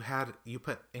 you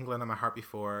put England on my heart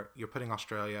before. You're putting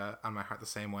Australia on my heart the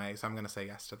same way. So I'm going to say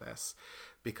yes to this.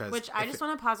 Which I just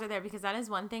want to pause right there, because that is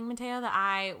one thing, Mateo, that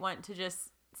I want to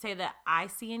just say that I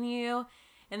see in you,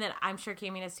 and that I'm sure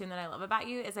Cami does too, and that I love about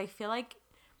you, is I feel like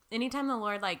anytime the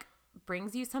Lord like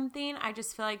brings you something, I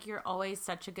just feel like you're always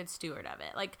such a good steward of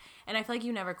it. Like, and I feel like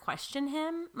you never question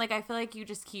him. Like, I feel like you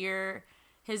just hear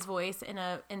his voice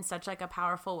in such like a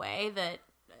powerful way that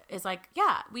is like,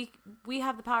 yeah, we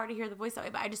have the power to hear the voice that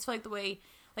way. But I just feel like the way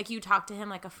like you talk to him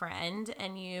like a friend,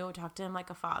 and you talk to him like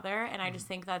a father, and I just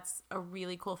think that's a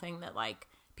really cool thing that like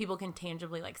people can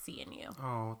tangibly like see in you.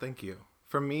 Oh, thank you.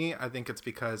 For me, I think it's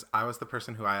because I was the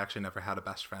person who I actually never had a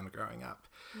best friend growing up.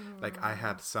 Like, I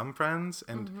had some friends,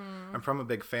 and I'm from a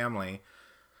big family,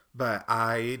 but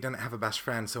I didn't have a best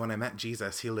friend. So when I met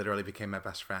Jesus, he literally became my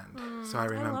best friend. So I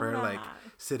remember like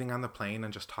sitting on the plane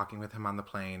and just talking with him on the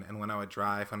plane. And when I would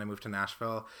drive, when I moved to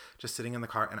Nashville, just sitting in the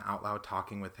car and out loud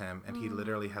talking with him. And he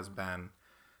literally has been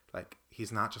like,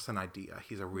 he's not just an idea,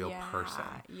 he's a real person.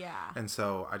 Yeah. And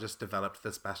so I just developed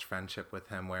this best friendship with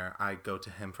him where I go to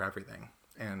him for everything.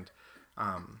 And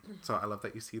so I love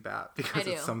that you see that, because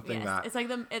it's something that it's like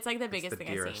the biggest thing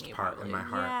I see in you, part probably. in my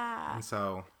heart. Yeah. And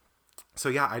so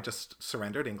yeah, I just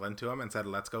surrendered England to him and said,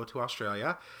 let's go to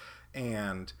Australia.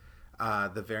 And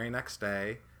the very next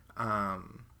day,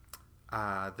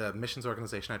 the missions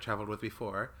organization I traveled with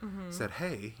before said,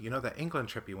 hey, you know that England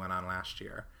trip you went on last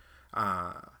year,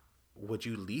 would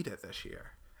you lead it this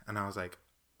year? And I was like,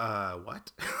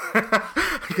 what?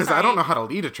 Because I don't know how to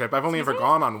lead a trip. I've only ever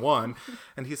gone on one.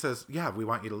 And he says, yeah, we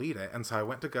want you to lead it. And so I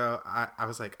went to go. I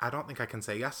was like, I don't think I can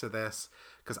say yes to this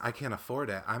because I can't afford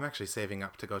it. I'm actually saving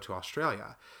up to go to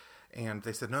Australia. And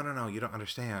they said, no, you don't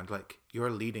understand. Like, you're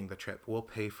leading the trip. We'll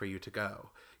pay for you to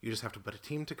go. You just have to put a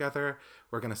team together.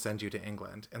 We're going to send you to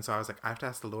England. And so I was like, I have to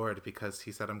ask the Lord, because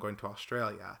he said I'm going to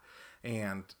Australia.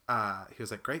 And he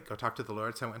was like, great, go talk to the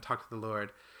Lord. So I went and talked to the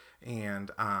Lord.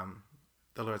 And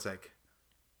the Lord's like,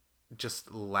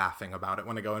 just laughing about it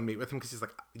when I go and meet with him, because he's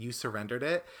like, you surrendered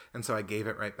it, and so I gave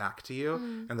it right back to you.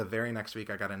 And the very next week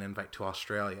I got an invite to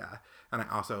Australia, and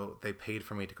they paid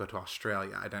for me to go to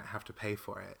Australia. I didn't have to pay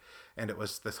for it. And it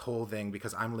was this whole thing,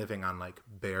 because I'm living on like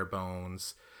bare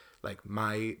bones. Like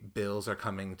my bills are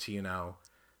coming to, you know,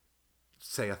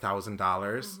 say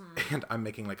 $1,000, and I'm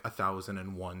making like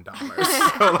 $1,001.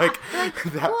 So like,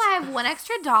 I have $1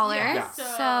 extra,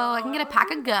 so I can get a pack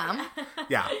of gum.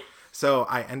 Yeah. So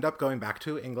I end up going back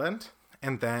to England,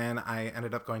 and then I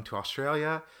ended up going to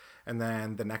Australia, and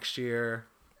then the next year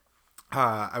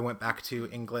I went back to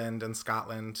England and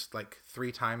Scotland like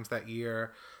 3 times that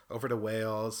year, over to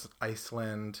Wales,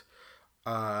 Iceland,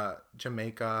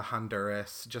 Jamaica,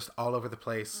 Honduras, just all over the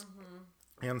place.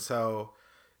 And so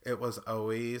it was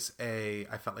always I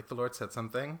felt like the Lord said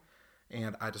something,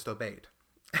 and I just obeyed.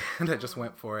 And I just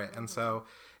went for it. And so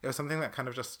it was something that kind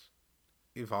of just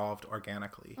evolved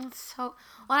organically. Well,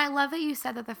 I love that you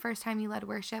said that the first time you led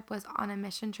worship was on a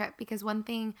mission trip, because one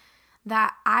thing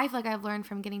that I feel like I've learned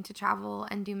from getting to travel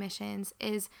and do missions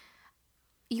is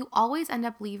you always end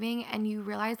up leaving and you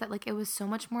realize that like it was so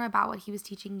much more about what he was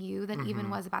teaching you than even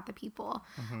was about the people.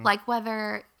 Like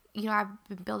whether, you know, I've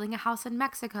been building a house in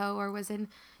Mexico, or was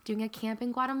doing a camp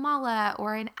in Guatemala,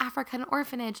 or in Africa, an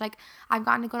orphanage. Like I've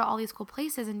gotten to go to all these cool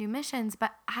places and do missions,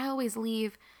 but I always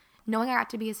leave knowing I got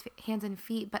to be his hands and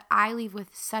feet, but I leave with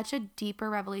such a deeper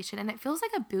revelation, and it feels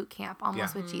like a boot camp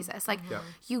almost with Jesus. Like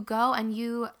you go and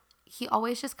he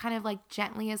always just kind of like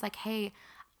gently is like, hey,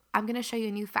 I'm going to show you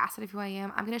a new facet of who I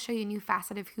am. I'm going to show you a new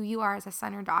facet of who you are as a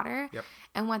son or daughter,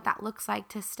 and what that looks like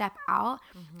to step out.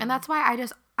 And that's why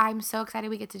I'm so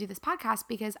excited we get to do this podcast,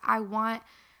 because I want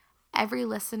every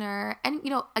listener, and you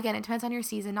know, again, it depends on your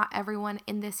season. Not everyone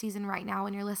in this season right now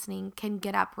when you're listening can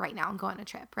get up right now and go on a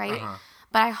trip, right?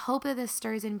 But I hope that this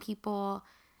stirs in people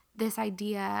this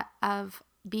idea of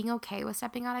being okay with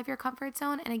stepping out of your comfort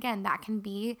zone. And again, that can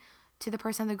be to the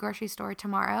person at the grocery store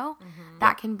tomorrow.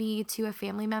 That can be to a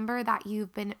family member that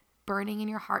you've been burning in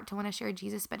your heart to want to share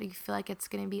Jesus, but you feel like it's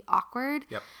going to be awkward.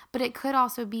 But it could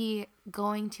also be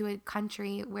going to a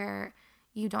country where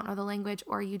you don't know the language,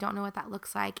 or you don't know what that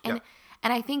looks like.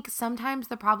 And I think sometimes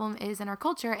the problem is in our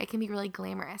culture, it can be really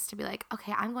glamorous to be like,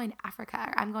 okay, I'm going to Africa,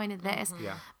 or I'm going to this.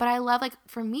 But I love, like,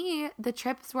 for me, the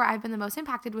trips where I've been the most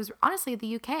impacted was honestly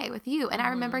the UK with you. And I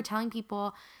remember telling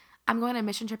people, I'm going on a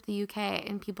mission trip to the UK,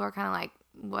 and people are kind of like,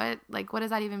 what? Like, what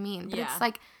does that even mean? But it's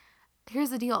like, here's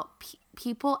the deal.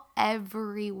 People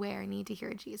everywhere need to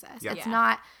hear Jesus. It's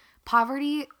not,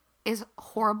 poverty is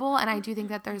horrible. And I do think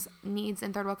that there's needs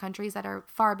in third world countries that are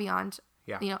far beyond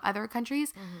you know, other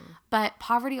countries, but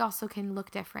poverty also can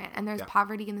look different, and there's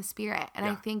poverty in the spirit. And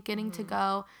I think getting to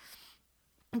go,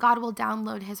 God will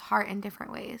download his heart in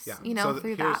different ways, you know,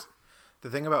 through that. The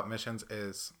thing about missions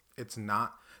is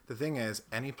the thing is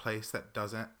any place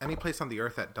on the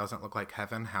earth that doesn't look like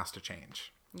heaven has to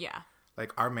change.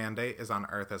 Like our mandate is on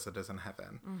earth as it is in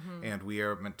heaven, and we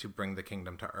are meant to bring the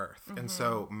kingdom to earth. And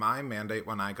so my mandate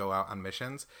when I go out on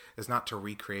missions is not to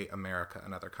recreate America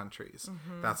and other countries.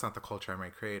 That's not the culture I'm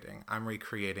recreating. I'm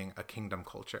recreating a kingdom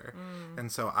culture.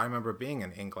 And so I remember being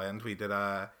in England. We did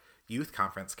a youth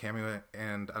conference. Cami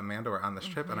and Amanda were on this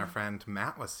trip, and our friend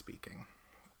Matt was speaking.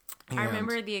 I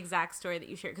remember the exact story that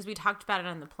you shared, because we talked about it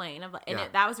on the plane.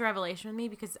 That was a revelation with me,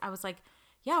 because I was like,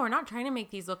 yeah, we're not trying to make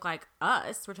these look like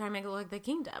us. We're trying to make it look like the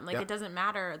kingdom. Like, it doesn't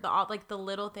matter. The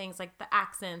little things, like the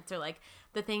accents, or like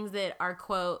the things that are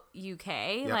quote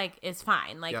UK, like is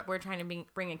fine. Like we're trying to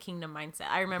bring a kingdom mindset.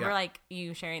 I remember like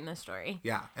you sharing this story.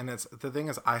 Yeah. And the thing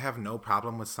is, I have no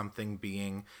problem with something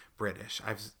being British. I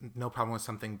have no problem with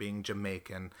something being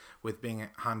Jamaican, with being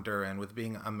Honduran, with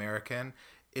being American,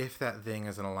 if that thing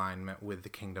is in alignment with the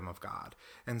kingdom of God.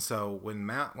 And so when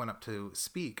Matt went up to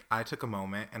speak, I took a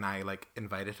moment and I like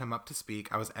invited him up to speak.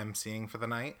 I was emceeing for the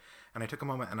night, and I took a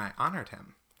moment and I honored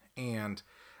him. And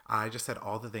I just said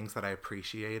all the things that I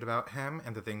appreciate about him,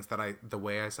 and the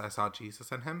way I saw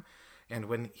Jesus in him. And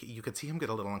when you could see him get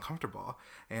a little uncomfortable.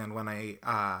 And when I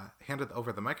handed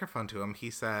over the microphone to him, he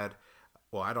said,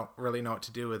 well, I don't really know what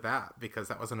to do with that, because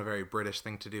that wasn't a very British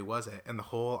thing to do, was it? And the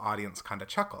whole audience kind of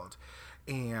chuckled.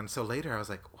 And so later I was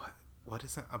like, what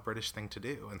isn't a British thing to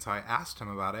do? And so I asked him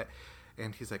about it,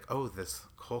 and he's like, oh, this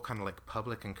whole kind of like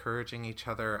public encouraging each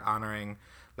other, honoring,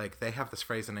 like they have this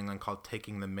phrase in England called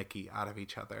taking the mickey out of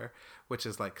each other, which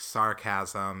is like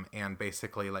sarcasm and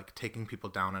basically like taking people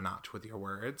down a notch with your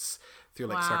words through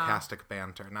like sarcastic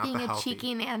banter, not being the healthy.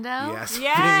 Being a cheeky Nando.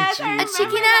 Yes, a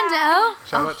cheeky Nando.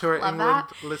 Shout out to our England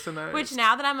listeners. Which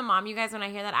now that I'm a mom, you guys, when I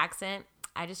hear that accent,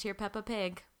 I just hear Peppa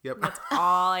Pig. Yep. That's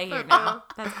all I hear now.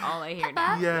 That's all I hear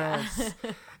now. Yes.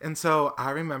 And so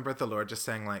I remember the Lord just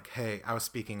saying like, hey, I was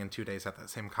speaking in 2 days at that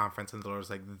same conference, and the Lord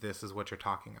was like, this is what you're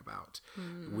talking about.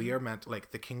 We are meant, like,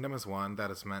 the kingdom is one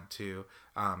that is meant to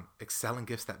excel in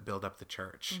gifts that build up the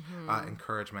church,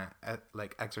 encouragement,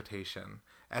 like exhortation,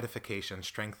 edification,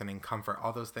 strengthening, comfort,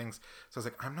 all those things. So I was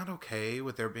like, I'm not okay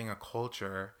with there being a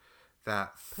culture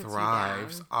that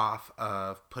thrives off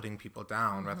of putting people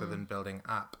down rather than building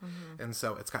up. And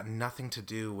so it's got nothing to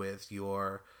do with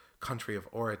your country of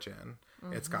origin.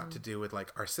 It's got to do with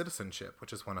like our citizenship,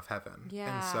 which is one of heaven.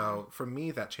 Yeah. And so for me,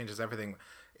 that changes everything.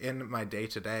 In my day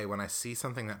to day, when I see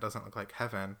something that doesn't look like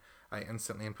heaven, I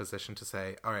instantly in position to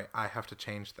say, all right, I have to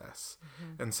change this.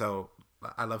 And so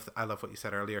I love what you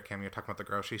said earlier, Cam. You're talking about the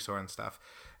grocery store and stuff.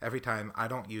 Every time, I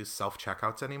don't use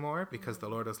self-checkouts anymore because the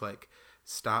Lord is like,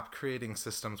 stop creating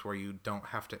systems where you don't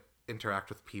have to interact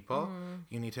with people.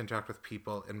 You need to interact with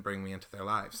people and bring me into their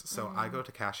lives. So I go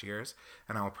to cashiers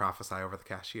and I will prophesy over the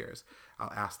cashiers.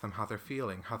 I'll ask them how they're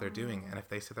feeling, how they're doing. And if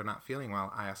they say they're not feeling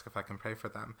well, I ask if I can pray for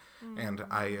them. And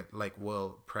I like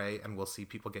will pray, and we'll see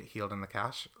people get healed in the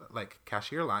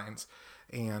cashier lines.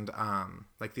 And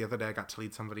like the other day I got to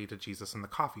lead somebody to Jesus in the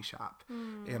coffee shop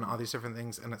and all these different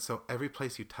things. And it's so every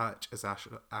place you touch is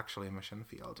actually a mission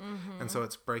field. And so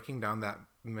it's breaking down that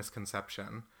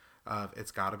misconception of it's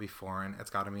got to be foreign,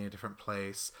 it's got to be in a different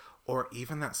place, or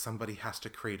even that somebody has to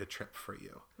create a trip for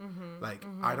you.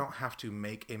 I don't have to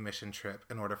make a mission trip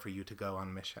in order for you to go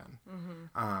on mission.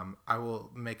 I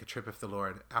will make a trip if the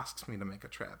Lord asks me to make a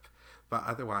trip. But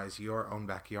otherwise, your own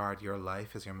backyard, your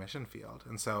life is your mission field.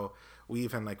 And so we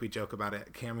even, like, we joke about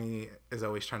it. Cammie is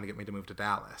always trying to get me to move to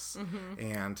Dallas.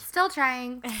 And Still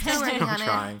trying. Still working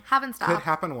on it. Haven't stopped. Could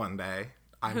happen one day.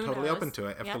 I'm Who totally knows? open to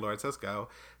it. If the Lord says go.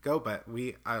 But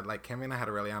we, like, Cammie and I had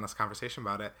a really honest conversation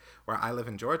about it, where I live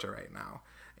in Georgia right now.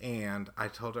 And I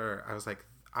told her, I was like,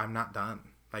 I'm not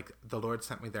done. Like, the Lord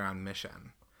sent me there on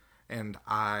mission. And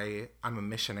I'm a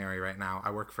missionary right now.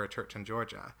 I work for a church in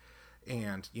Georgia.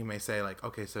 And you may say, like,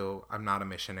 okay, so I'm not a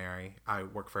missionary. I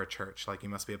work for a church. Like, you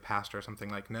must be a pastor or something.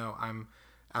 Like, no, I'm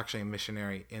actually a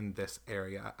missionary in this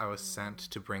area. I was sent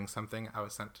to bring something. I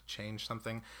was sent to change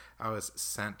something. I was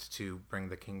sent to bring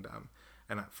the kingdom.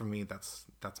 And for me, that's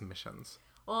missions.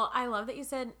 Well, I love that you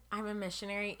said I'm a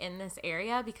missionary in this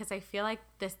area, because I feel like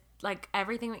this, like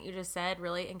everything that you just said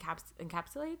really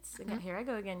encapsulates. Here I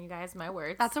go again, you guys, my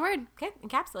words. That's a word. Okay,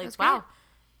 encapsulates. That's Wow. great.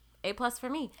 A+ for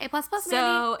me. A++,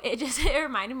 So it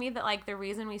reminded me that like the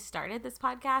reason we started this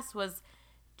podcast was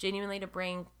genuinely to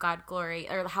bring God glory,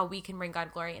 or how we can bring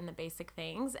God glory in the basic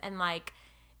things. And like,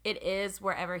 it is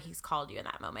wherever he's called you in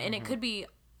that moment. And it could be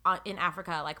in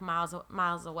Africa, like miles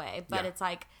away. But it's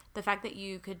like the fact that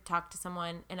you could talk to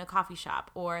someone in a coffee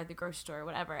shop or the grocery store or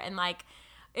whatever. And like,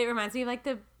 it reminds me of like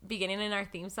the beginning in our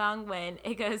theme song when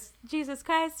it goes, Jesus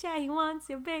Christ, yeah, he wants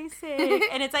your basic.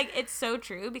 And it's like, it's so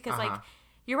true, because like,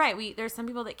 you're right. There's some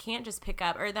people that can't just pick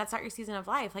up, or that's not your season of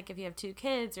life. Like if you have 2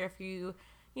 kids, or if you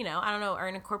know, I don't know, are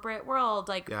in a corporate world,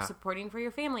 like supporting for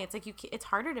your family. It's like it's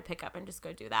harder to pick up and just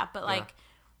go do that. But like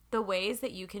the ways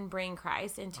that you can bring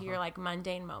Christ into your like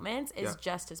mundane moments is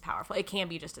just as powerful. It can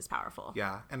be just as powerful.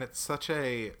 Yeah. And it's such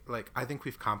a, like, I think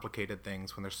we've complicated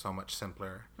things when they're so much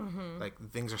simpler.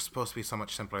 Like things are supposed to be so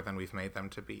much simpler than we've made them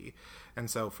to be. And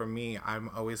so for me, I'm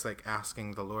always like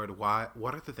asking the Lord, what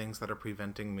are the things that are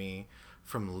preventing me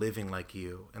from living like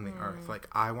you in the earth? Like,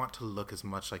 I want to look as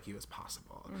much like you as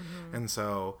possible. And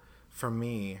so for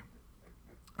me,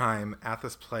 I'm at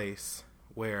this place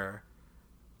where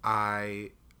I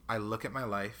look at my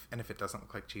life, and if it doesn't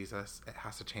look like Jesus, it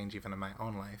has to change even in my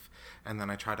own life. And then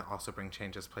I try to also bring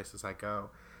changes places I go.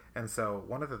 And so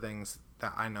one of the things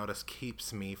that I notice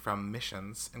keeps me from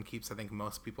missions, and keeps, I think,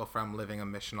 most people from living a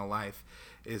missional life,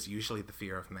 is usually the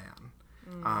fear of man.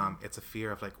 It's a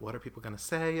fear of like, what are people going to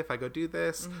say if I go do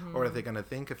this? Or are they going to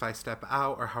think if I step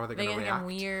out? Or how are they going to react?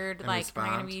 Weird. Like,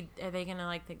 are they going to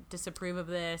like disapprove of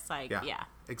this? Like, yeah.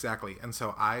 Exactly. And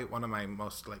so one of my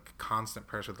most like constant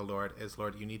prayers with the Lord is,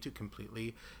 Lord, you need to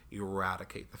completely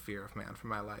eradicate the fear of man from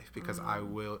my life, because I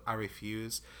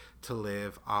refuse to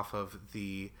live off of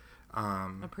the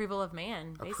approval of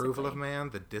man, basically. Approval of man,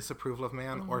 the disapproval of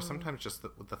man, or sometimes just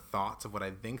the thoughts of what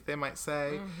I think they might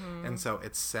say. And so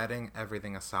it's setting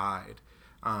everything aside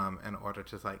in order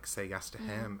to like say yes to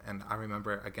him. And I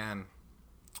remember, again,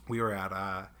 we were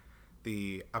at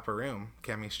the Upper Room,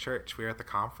 Cammie's church. We were at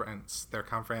their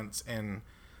conference in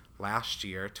last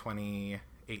year,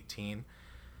 2018.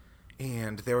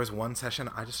 And there was one session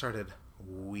I just started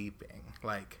weeping,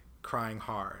 like crying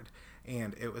hard.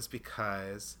 And it was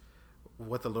because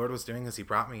what the Lord was doing is he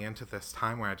brought me into this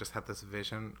time where I just had this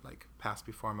vision like pass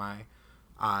before my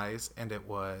eyes, and it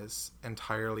was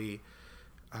entirely,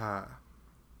 I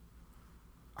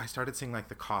started seeing like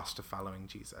the cost of following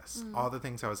Jesus, all the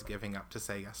things I was giving up to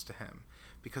say yes to him,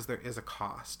 because there is a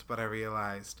cost, but I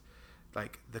realized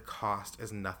like the cost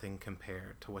is nothing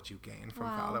compared to what you gain from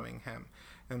following him.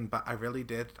 But I really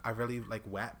like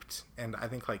wept, and I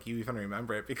think like you even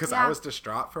remember it, because I was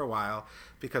distraught for a while,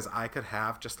 because I could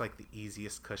have just like the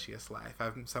easiest, cushiest life.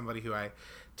 I'm somebody who I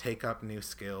take up new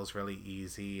skills really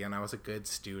easy, and I was a good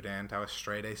student. I was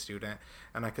straight A student,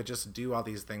 and I could just do all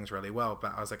these things really well.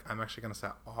 But I was like, I'm actually going to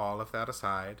set all of that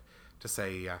aside to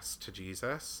say yes to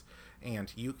Jesus, and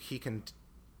you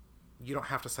don't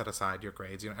have to set aside your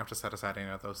grades. You don't have to set aside any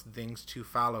of those things to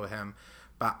follow him.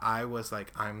 But I was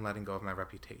like, I'm letting go of my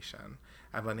reputation.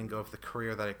 I'm letting go of the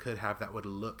career that I could have that would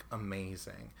look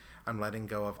amazing. I'm letting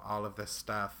go of all of this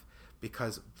stuff,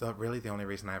 because really the only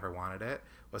reason I ever wanted it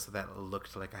was so that it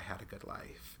looked like I had a good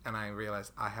life. And I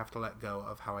realized I have to let go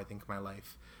of how I think my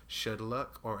life should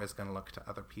look or is going to look to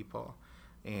other people,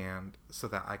 and so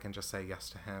that I can just say yes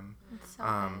to him. It's so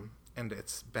good. And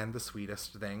it's been the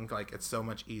sweetest thing. Like, it's so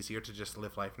much easier to just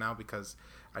live life now, because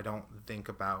I don't think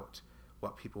about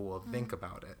what people will think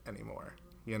about it anymore,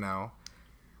 you know?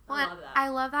 Well, I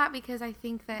love that, because I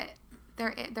think that there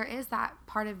is that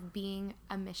part of being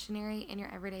a missionary in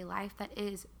your everyday life that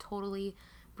is totally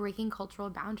breaking cultural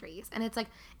boundaries. And it's like,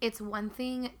 it's one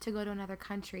thing to go to another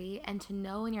country and to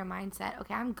know in your mindset,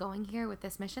 okay, I'm going here with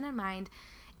this mission in mind,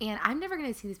 and I'm never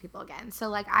going to see these people again. So,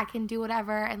 like, I can do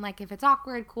whatever. And, like, if it's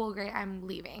awkward, cool, great, I'm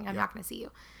leaving. I'm not going to see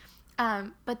you.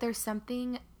 But there's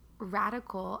something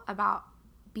radical about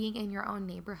being in your own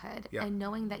neighborhood and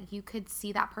knowing that you could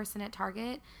see that person at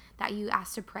Target that you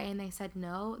asked to pray and they said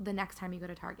no the next time you go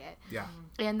to Target. Yeah.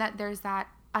 And that there's that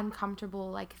uncomfortable,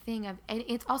 like, thing of, and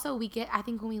it's also, I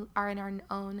think when we are in our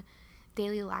own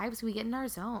daily lives, we get in our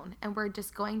zone and we're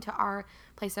just going to our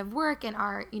place of work and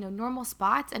our, normal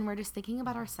spots, and we're just thinking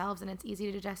about ourselves, and it's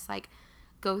easy to just like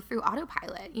go through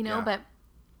autopilot, but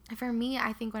for me,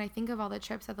 I think when I think of all the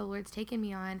trips that the Lord's taken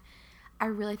me on, I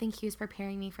really think he was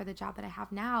preparing me for the job that I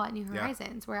have now at New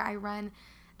Horizons, where I run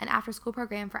an after-school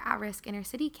program for at-risk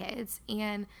inner-city kids.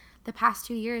 And the past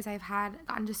 2 years, I've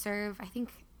gotten to serve, I think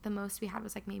the most we had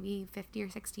was like maybe 50 or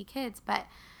 60 kids. But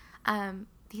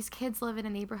these kids live in a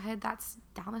neighborhood that's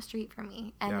down the street from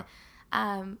me.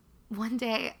 And one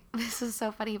day, this is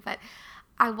so funny, but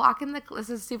this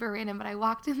is super random, but I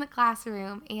walked in the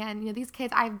classroom, and, these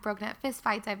kids, I've broken up fist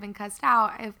fights, I've been cussed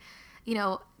out, I've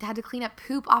had to clean up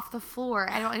poop off the floor.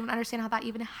 I don't even understand how that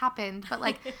even happened, but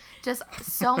like just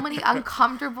so many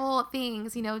uncomfortable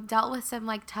things, dealt with some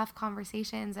like tough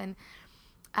conversations. And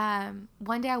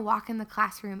one day I walk in the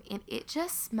classroom and it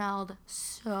just smelled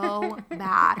so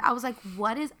bad. I was like,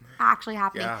 what is actually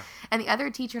happening? Yeah. And the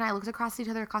other teacher and I looked across each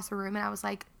other across the room, and I was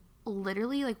like,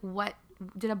 literally, like, what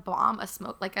did a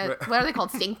smoke, like what are they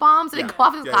called? Stink bombs? Did it go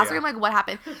off in the classroom? Like, what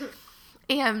happened?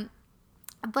 And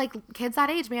like, kids that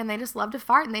age, man, they just love to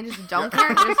fart, and they just don't care.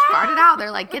 They just fart it out.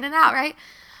 They're like, getting it out, right?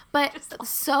 But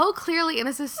so clearly, and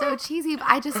this is so cheesy, but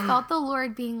I just felt the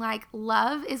Lord being like,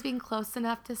 love is being close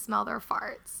enough to smell their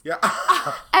farts. Yeah.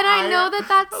 And I know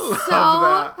that's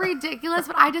so ridiculous,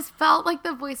 but I just felt like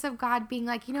the voice of God being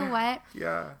like, you know what?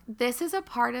 Yeah. This is a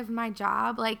part of my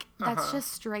job. Like, that's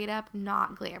just straight up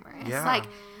not glamorous. Yeah.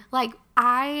 Like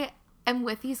I am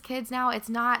with these kids now. It's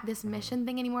not this mission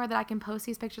thing anymore that I can post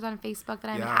these pictures on Facebook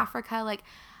that I'm in Africa. Like,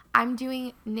 I'm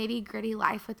doing nitty gritty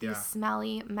life with these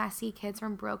smelly, messy kids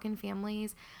from broken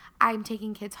families. I'm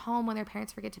taking kids home when their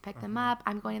parents forget to pick them up.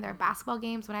 I'm going to their basketball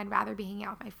games when I'd rather be hanging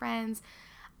out with my friends.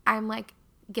 I'm like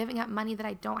giving up money that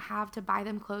I don't have to buy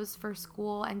them clothes for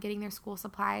school and getting their school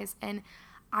supplies. And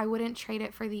I wouldn't trade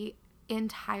it for the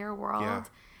entire world. Yeah.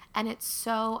 And it's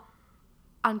so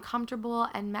uncomfortable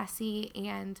and messy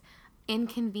and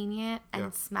inconvenient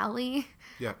and smelly,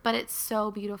 but it's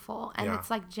so beautiful, and it's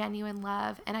like genuine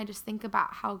love. And I just think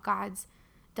about how God's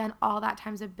done all that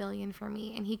times a billion for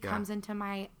me, and he comes into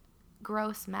my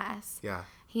gross mess.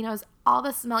 He knows all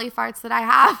the smelly farts that I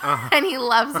have, and he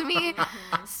loves me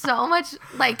so much.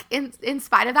 Like, in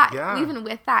spite of that, even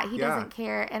with that, he doesn't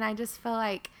care. And I just feel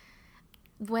like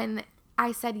when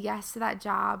I said yes to that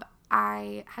job,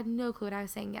 I had no clue what I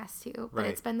was saying yes to, but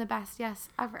it's been the best yes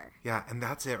ever. Yeah, and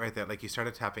that's it right there. Like, you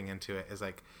started tapping into it, is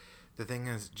like, the thing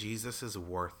is, Jesus is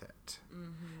worth it.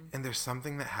 Mm-hmm. And there's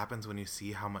something that happens when you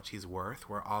see how much he's worth,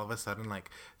 where all of a sudden,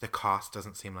 like, the cost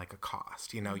doesn't seem like a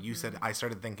cost. You said, I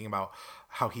started thinking about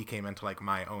how he came into, like,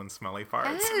 my own smelly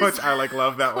farts, which I, like,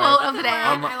 love that one. I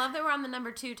love that we're on the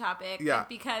number 2 topic. Yeah.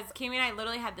 Because Kimmy and I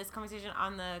literally had this conversation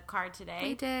on the car today.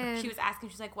 We did. She was asking,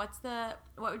 she's like, what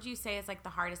would you say is, like, the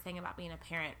hardest thing about being a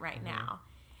parent right now?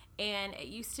 And it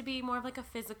used to be more of like a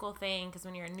physical thing because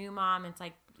when you're a new mom, it's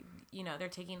like, you know, they're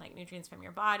taking like nutrients from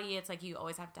your body. It's like you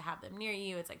always have to have them near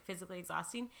you. It's like physically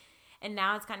exhausting. And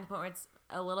now it's gotten to the point where it's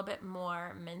a little bit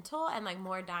more mental and like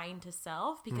more dying to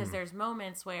self because there's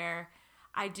moments where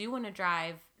I do want to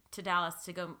drive to Dallas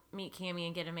to go meet Cammie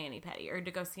and get a mani-pedi or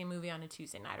to go see a movie on a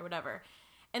Tuesday night or whatever.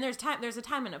 And there's a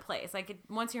time and a place. Like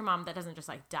once you're a mom, that doesn't just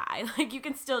like die. Like you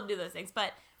can still do those things,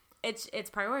 but it's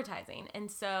prioritizing.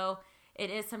 And so it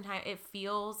is sometimes, it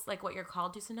feels like what you're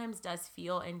called to sometimes does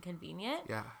feel inconvenient.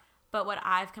 Yeah. But what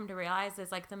I've come to realize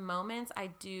is like the moments I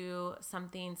do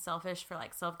something selfish for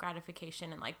like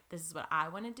self-gratification and like this is what I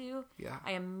want to do,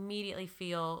 I immediately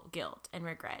feel guilt and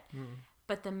regret.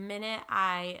 But the minute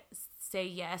I say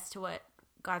yes to what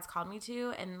God's called me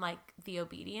to and like the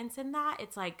obedience in that,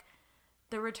 it's like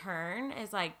the return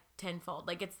is like tenfold.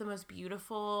 Like it's the most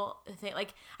beautiful thing.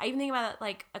 Like I even think about it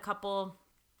like a couple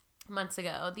months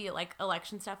ago, the like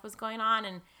election stuff was going on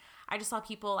and I just saw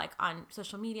people like on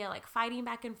social media like fighting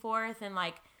back and forth and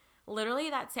like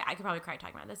literally I could probably cry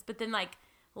talking about this, but then like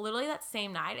literally that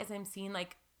same night as I'm seeing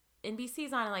like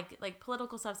NBC's on and like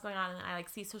political stuff's going on and I like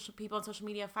see people on social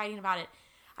media fighting about it.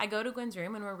 I go to Gwen's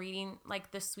room and we're reading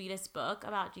like the sweetest book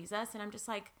about Jesus and I'm just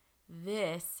like,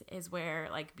 this is where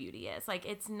like beauty is. Like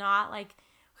it's not like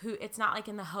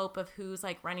in the hope of who's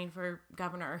like running for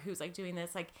governor or who's like doing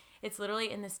this. Like it's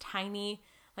literally in this tiny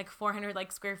like 400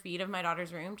 like square feet of my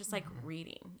daughter's room, just like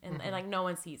reading and like no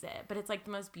one sees it, but it's like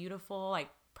the most beautiful, like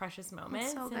precious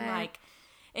moments. So and like,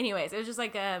 anyways, it was just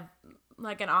like an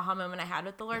aha moment I had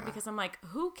with the Lord because I'm like,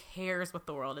 who cares what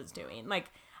the world is doing? Like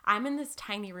I'm in this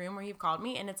tiny room where you've called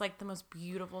me and it's like the most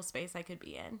beautiful space I could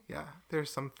be in. Yeah.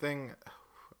 There's something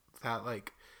that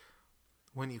like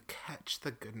when you catch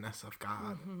the goodness of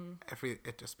God,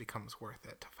 it just becomes worth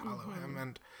it to follow him.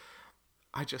 And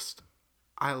I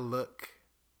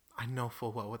know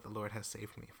full well what the Lord has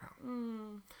saved me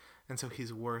from. And so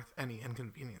he's worth any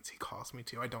inconvenience he calls me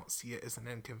to. I don't see it as an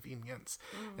inconvenience.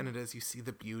 And it is, you see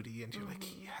the beauty and you're like,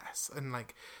 yes. And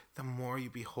like, the more you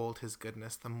behold his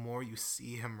goodness, the more you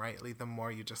see him rightly, the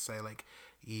more you just say like,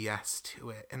 yes to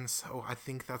it. And so I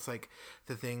think that's like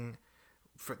the thing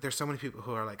there's so many people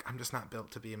who are like, I'm just not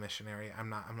built to be a missionary. I'm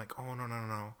like, oh,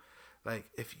 no. Like,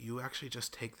 if you actually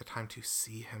just take the time to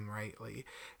see him rightly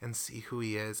and see who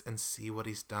he is and see what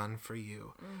he's done for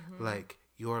you, like,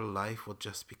 your life will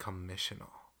just become missional.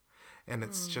 And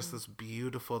it's just this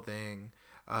beautiful thing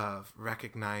of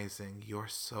recognizing you're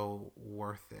so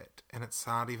worth it. And it's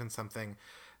not even something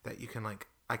that you can, like,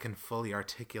 I can fully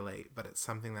articulate, but it's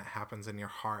something that happens in your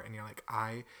heart. And you're like,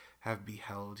 I have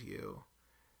beheld you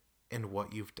in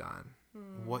what you've done,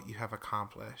 what you have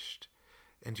accomplished,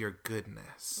 and your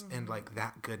goodness. And like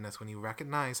that goodness, when you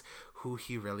recognize who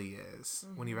he really is,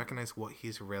 when you recognize what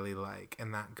he's really like,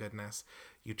 and that goodness,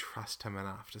 you trust him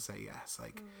enough to say yes.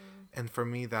 Like, and for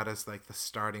me, that is like the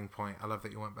starting point. I love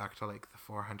that you went back to like the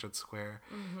 400 square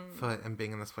foot and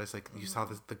being in this place. Like you saw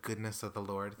the goodness of the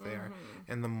Lord there.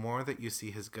 And the more that you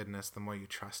see his goodness, the more you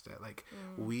trust it. Like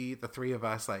we, the three of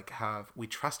us, like we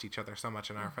trust each other so much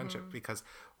in our friendship because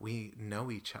we know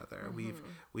each other.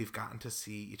 We've gotten to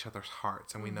see each other's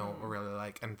hearts and we know what we're really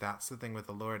like. And that's the thing with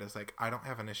the Lord is like, I don't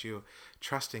have an issue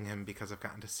trusting him because I've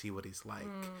gotten to see what he's like.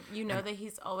 You know, that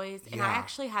he's always, and I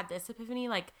actually had this epiphany,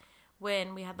 like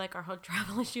when we had like our whole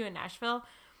travel issue in Nashville,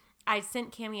 I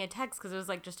sent Cammie a text because it was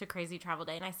like just a crazy travel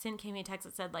day. And I sent Cammie a text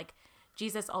that said like,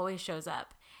 Jesus always shows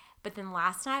up. But then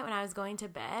last night when I was going to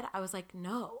bed, I was like,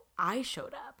 no, I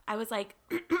showed up. I was like,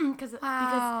 because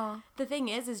the thing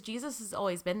is Jesus has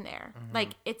always been there.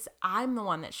 Like I'm the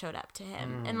one that showed up to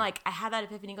him. And like, I had that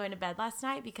epiphany going to bed last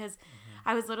night because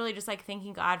I was literally just like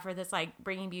thanking God for this, like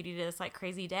bringing beauty to this like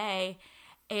crazy day.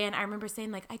 And I remember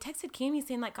saying like, I texted Cammie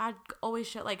saying like, God always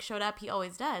showed up. He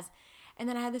always does. And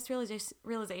then I had this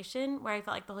realization where I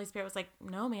felt like the Holy Spirit was like,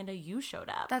 no, Amanda, you showed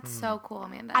up. That's so cool,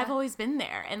 Amanda. I've always been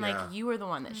there. And like, you were the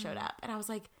one that showed up. And I was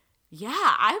like, yeah,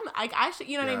 I should,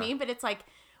 you know what I mean? But it's like,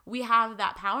 we have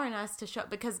that power in us to show,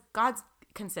 because God's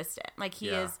consistent. Like he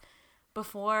is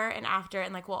before and after,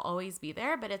 and like, we'll always be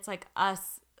there. But it's like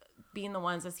us being the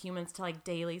ones as humans to like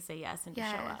daily say yes and to show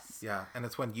up. Yeah. And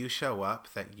it's when you show up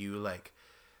that you like,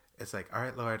 it's like, all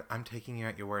right, Lord, I'm taking you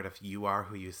at your word. If you are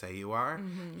who you say you are,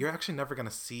 you're actually never going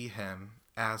to see him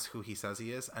as who he says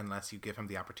he is unless you give him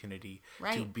the opportunity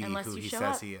to be who he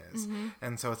says he is.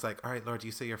 And so it's like, all right, Lord,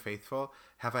 you say you're faithful.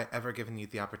 Have I ever given you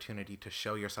the opportunity to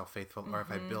show yourself faithful? Or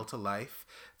have I built a life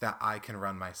that I can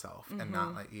run myself and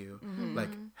not let you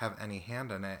like have any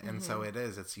hand in it? And so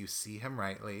it's you see him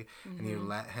rightly and you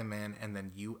let him in, and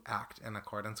then you act in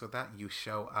accordance with that. You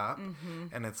show up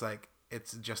and it's like,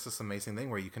 it's just this amazing thing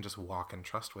where you can just walk and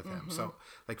trust with him. So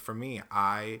like for me,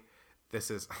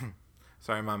 this is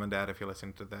sorry, Mom and Dad, if you're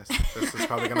listening to this is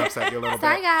probably going to upset you a little bit.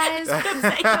 Sorry, guys.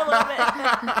 Upset you a little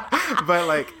bit. But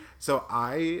like, so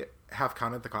I have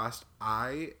counted the cost.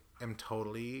 I am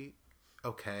totally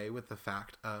okay with the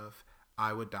fact of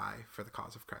I would die for the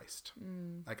cause of Christ.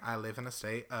 Like I live in a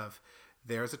state of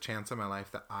there's a chance in my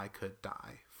life that I could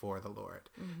die for the Lord.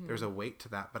 There's a weight to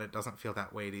that, but it doesn't feel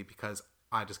that weighty because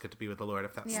I just get to be with the Lord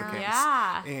if that's the case.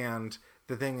 Yeah. And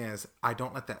the thing is, I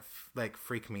don't let that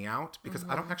freak me out because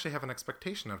I don't actually have an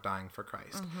expectation of dying for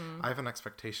Christ. I have an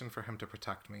expectation for him to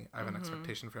protect me. I have an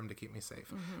expectation for him to keep me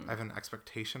safe. I have an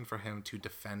expectation for him to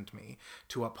defend me,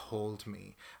 to uphold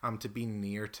me, to be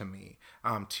near to me,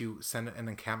 to send an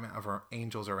encampment of our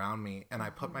angels around me. And I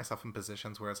put myself in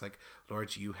positions where it's like,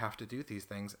 Lord, you have to do these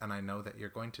things, and I know that you're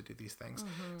going to do these things.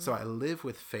 So I live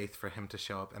with faith for him to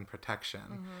show up in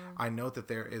protection. I know that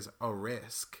there is a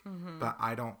risk, but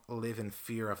I don't live in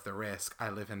fear of the risk. I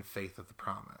live in faith of the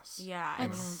promise. Yeah,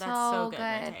 It's that's so good,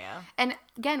 Mateo. And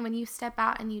again, when you step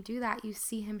out and you do that, you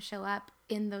see him show up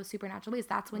in those supernatural ways.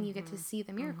 That's when you get to see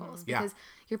the miracles because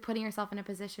you're putting yourself in a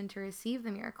position to receive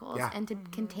the miracles and to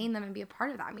contain them and be a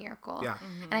part of that miracle. Yeah.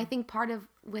 And I think part of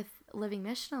with living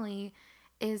missionally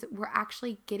is we're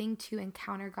actually getting to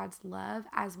encounter God's love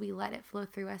as we let it flow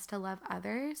through us to love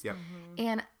others. Yep.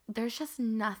 And there's just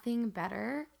nothing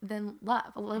better than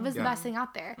love. Love is the best thing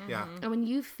out there. Yeah. And when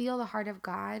you feel the heart of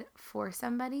God for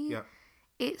somebody,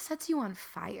 it sets you on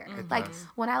fire. Like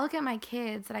when I look at my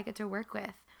kids that I get to work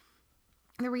with,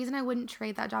 the reason I wouldn't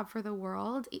trade that job for the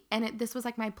world, and this was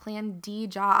like my plan D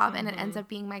job, and it ends up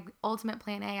being my ultimate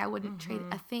plan A, I wouldn't trade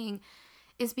a thing,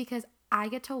 is because I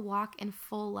get to walk in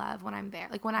full love when I'm there.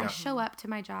 Like when I show up to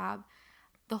my job,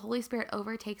 the Holy Spirit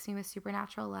overtakes me with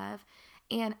supernatural love,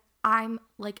 and I'm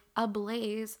like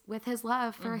ablaze with his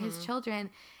love for his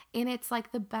children. And it's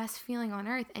like the best feeling on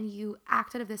earth. And you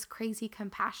act out of this crazy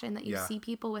compassion that you see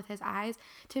people with his eyes.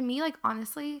 To me, like,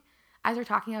 honestly, as we're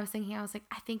talking, I was thinking, I was like,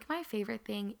 I think my favorite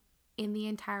thing in the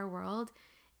entire world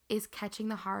is catching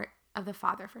the heart of the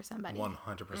Father for somebody.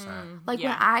 100%. Like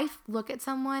when I look at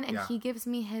someone and he gives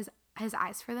me his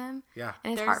eyes for them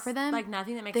and his heart for them. Like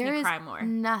nothing that makes me cry more.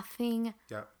 Nothing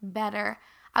better.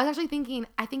 I was actually thinking,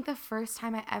 I think the first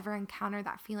time I ever encountered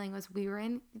that feeling was we were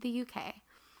in the UK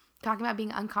talking about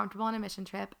being uncomfortable on a mission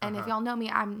trip. And if y'all know me,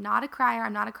 I'm not a crier.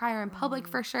 I'm not a crier in public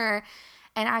for sure.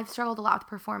 And I've struggled a lot with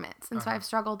performance. And so I've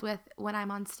struggled with when I'm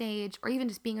on stage or even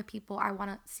just being with people I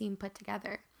want to see them put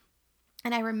together.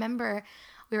 And I remember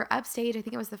we were upstage. I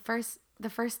think it was the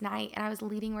first night, and I was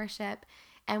leading worship.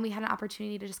 And we had an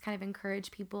opportunity to just kind of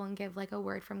encourage people and give like a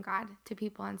word from God to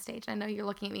people on stage. I know you're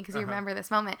looking at me because you remember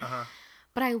this moment.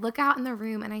 But I look out in the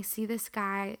room and I see this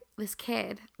guy, this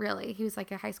kid, really. He was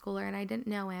like a high schooler and I didn't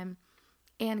know him.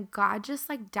 And God just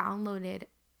like downloaded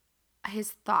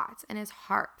his thoughts and his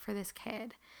heart for this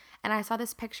kid. And I saw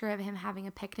this picture of him having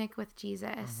a picnic with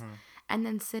Jesus and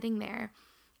then sitting there.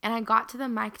 And I got to the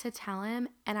mic to tell him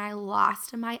and I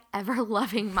lost my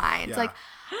ever-loving mind. Like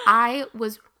I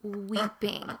was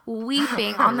weeping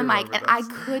on the mic and I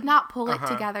could not pull it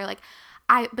together.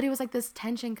 But it was like this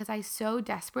tension because I so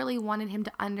desperately wanted him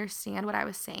to understand what I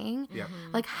was saying,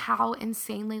 like how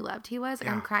insanely loved he was. And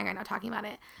I'm crying right now talking about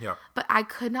it. But I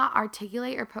could not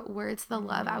articulate or put words to the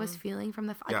love I was feeling from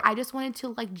the. Like, I just wanted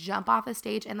to like jump off the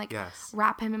stage and like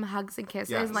wrap him in hugs and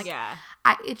kisses. And, like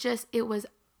it was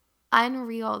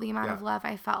unreal the amount of love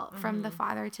I felt from the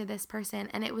Father to this person,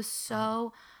 and it was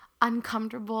so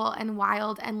uncomfortable and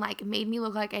wild and like made me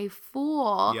look like a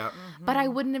fool. But I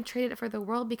wouldn't have traded it for the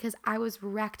world because I was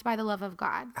wrecked by the love of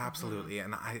God. Absolutely.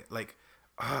 And I like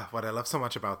what I love so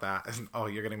much about that is,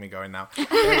 you're getting me going now.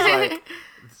 It's like,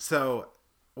 so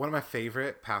one of my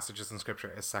favorite passages in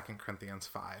scripture is 2 Corinthians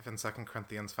 5. In 2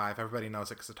 Corinthians 5, everybody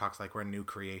knows it because it talks like we're a new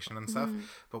creation and stuff.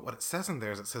 But what it says in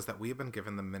there is it says that we have been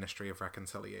given the ministry of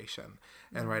reconciliation.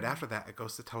 And right after that, it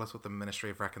goes to tell us what the ministry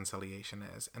of reconciliation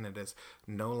is. And it is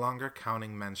no longer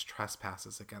counting men's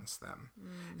trespasses against them.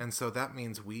 And so that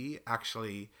means we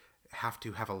actually have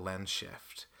to have a lens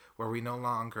shift where we no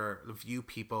longer view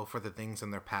people for the things in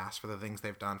their past, for the things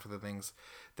they've done, for the things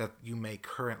that you may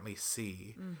currently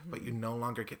see, but you no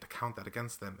longer get to count that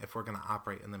against them if we're going to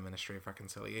operate in the ministry of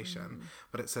reconciliation.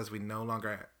 But it says we no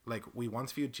longer, like we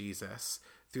once viewed Jesus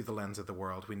through the lens of the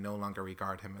world. We no longer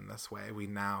regard him in this way. We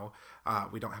now,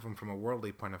 we don't have him from a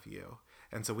worldly point of view.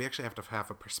 And so we actually have to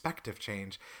have a perspective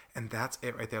change. And that's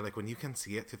it right there. Like when you can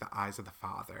see it through the eyes of the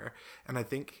Father. And I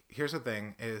think, here's the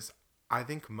thing is, I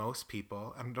think most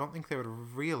people, and I don't think they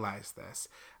would realize this,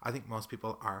 I think most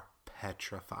people are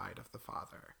petrified of the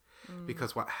Father.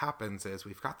 because what happens is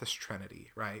we've got this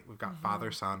Trinity, right? We've got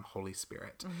Father, Son, Holy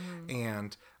Spirit.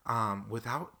 And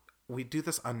we do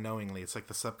this unknowingly. It's like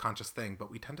the subconscious thing,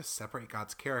 but we tend to separate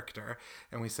God's character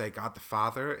and we say God the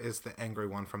Father is the angry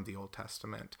one from the Old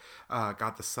Testament.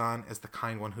 God the Son is the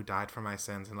kind one who died for my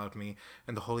sins and loved me.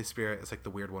 And the Holy Spirit is like the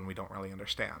weird one we don't really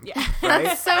understand. Yeah. Right?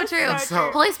 That's so true.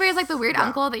 Holy Spirit is like the weird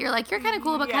uncle that you're like, you're kind of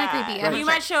cool, but kind of creepy. Right. You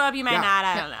might show up, you might not.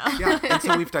 I don't know. Yeah. And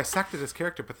so we've dissected his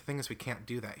character, but the thing is we can't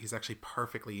do that. He's actually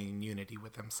perfectly in unity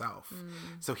with himself.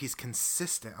 So he's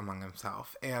consistent among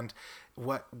himself. And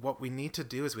what we need to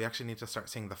do is we actually need to start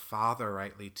seeing the Father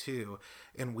rightly too.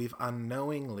 And we've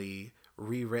unknowingly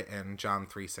rewritten John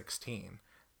 3:16.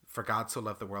 For God so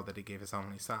loved the world that he gave his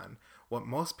only son. What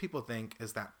most people think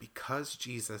is that because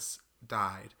Jesus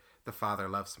died, the Father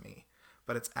loves me.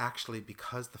 But it's actually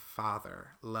because the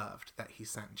Father loved that he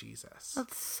sent Jesus.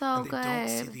 That's so good. And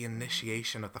they don't see the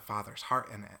initiation of the Father's heart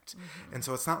in it. And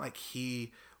so it's not like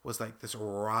he was like this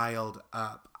riled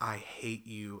up, I hate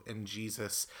you, and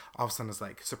Jesus all of a sudden is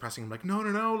like suppressing him, like, no,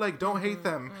 like, don't hate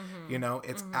them. You know,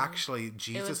 it's actually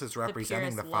Jesus is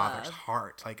representing the Father's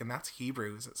heart. Like, and that's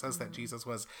Hebrews. It says that Jesus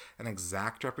was an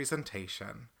exact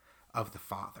representation of the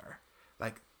Father.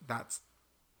 Like,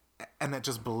 and it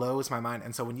just blows my mind.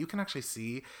 And so when you can actually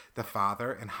see the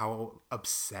Father and how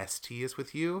obsessed he is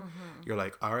with you, you're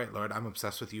like, all right, Lord, I'm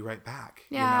obsessed with you right back.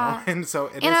 Yeah. You know? And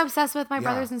so I'm obsessed with my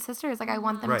brothers and sisters. Like, I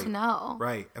want them to know.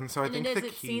 Right. And so I think the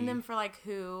key, seeing them for like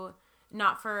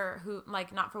not for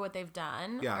what they've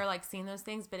done or like seeing those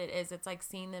things, but it's like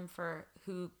seeing them for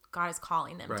who God is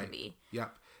calling them to be.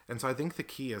 Yep. And so I think the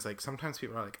key is like, sometimes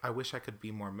people are like, I wish I could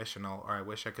be more missional, or I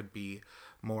wish I could be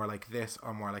more like this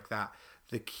or more like that.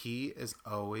 The key is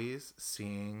always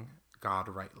seeing God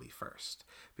rightly first,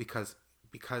 because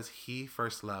he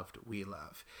first loved, we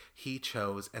love. He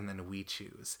chose, and then we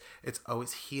choose. It's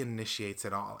always he initiates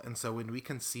it all. And so when we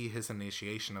can see his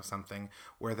initiation of something,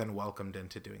 we're then welcomed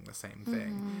into doing the same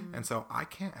thing. And so I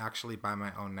can't actually, by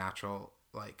my own natural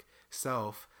like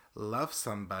self, love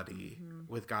somebody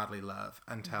with godly love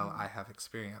until I have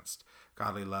experienced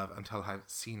godly love, until I've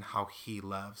seen how he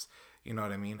loves. You know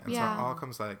what I mean? And so it all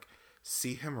comes like,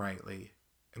 see him rightly,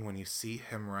 and when you see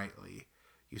him rightly,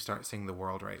 you start seeing the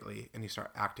world rightly, and you start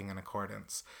acting in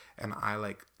accordance. And I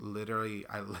like literally,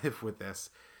 I live with this.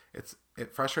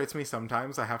 It frustrates me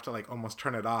sometimes. I have to like almost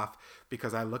turn it off,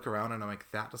 because I look around and I'm like,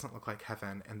 that doesn't look like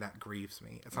heaven, and that grieves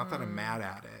me. It's not that I'm mad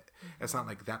at it. It's not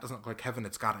like that doesn't look like heaven,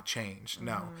 it's got to change.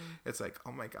 No, it's like,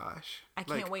 oh my gosh, I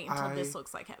can't wait until this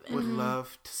looks like heaven. Would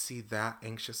love to see that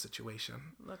anxious situation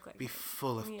be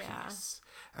full of peace.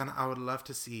 And I would love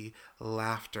to see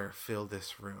laughter fill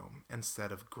this room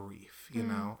instead of grief, you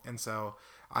know? And so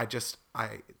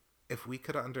if we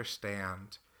could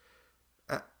understand,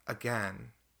 again,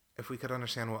 if we could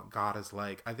understand what God is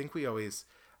like, I think we always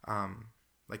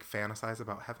like fantasize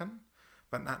about heaven,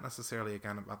 but not necessarily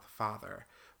again about the Father.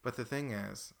 But the thing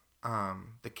is,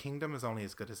 the kingdom is only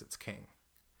as good as its king.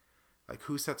 Like,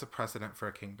 who sets a precedent for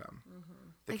a kingdom?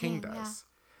 The king does. Yeah.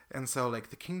 And so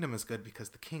like the kingdom is good because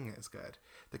the king is good.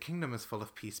 The kingdom is full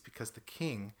of peace because the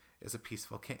king is a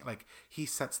peaceful king. Like, he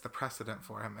sets the precedent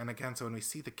for him. And again, so when we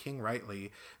see the king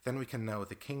rightly, then we can know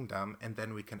the kingdom, and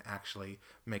then we can actually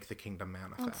make the kingdom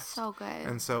manifest. That's so good.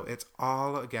 And so it's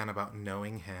all again about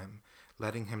knowing him,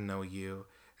 letting him know you.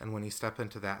 And when you step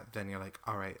into that, then you're like,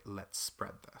 all right, let's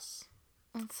spread this.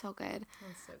 That's so good.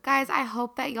 Guys, I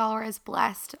hope that y'all are as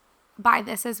blessed by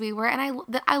this as we were. And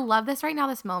I love this right now,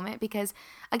 this moment, because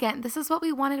again, this is what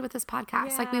we wanted with this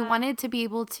podcast. Like, we wanted to be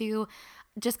able to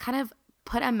just kind of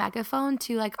put a megaphone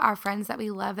to like our friends that we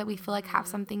love, that we feel like have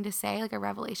something to say, like a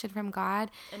revelation from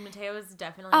God. And Mateo is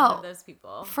definitely one of those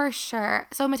people. For sure.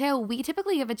 So Mateo, we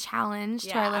typically give a challenge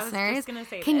to our listeners. I was just gonna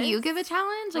say Can you give a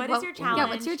challenge? Like, what is your challenge? Yeah,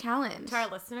 what's your challenge? To our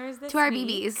listeners this week? To our week?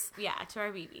 BBs. Yeah, to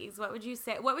our BBs. What would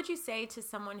you say to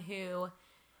someone who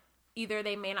either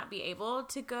they may not be able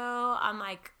to go on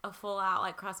like a full out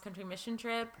like cross country mission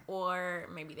trip, or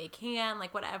maybe they can,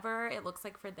 like whatever it looks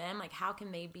like for them, like how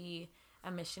can they be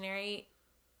a missionary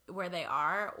where they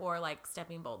are, or like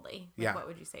stepping boldly? Like, what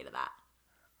would you say to that?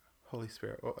 Holy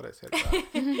Spirit, what would I say to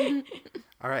that?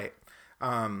 All right.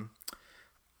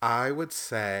 I would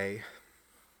say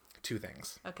two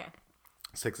things. Okay.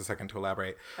 It takes a second to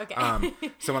elaborate. Okay.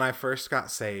 So when I first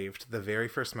got saved, the very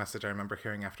first message I remember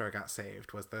hearing after I got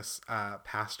saved was this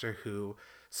pastor who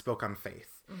spoke on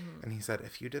faith. And he said,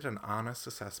 if you did an honest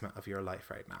assessment of your life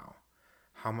right now,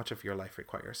 how much of your life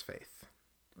requires faith?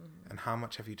 And how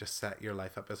much have you just set your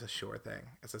life up as a sure thing,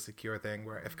 as a secure thing,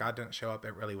 where if God didn't show up,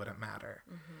 it really wouldn't matter?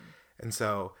 And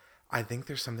so I think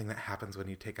there's something that happens when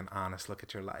you take an honest look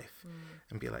at your life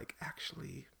and be like,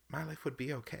 actually, my life would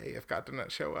be okay if God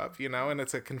didn't show up, you know? And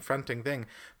it's a confronting thing.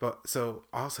 But so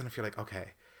all of a sudden if you're like,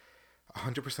 okay,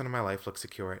 100% of my life looks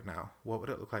secure right now. What would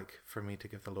it look like for me to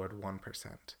give the Lord 1%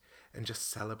 and just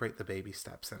celebrate the baby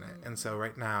steps in it? And so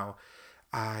right now,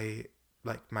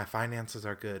 my finances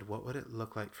are good. What would it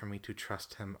look like for me to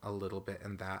trust him a little bit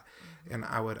in that? And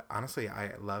I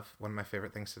love, one of my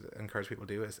favorite things to encourage people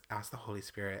to do is ask the Holy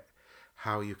Spirit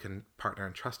how you can partner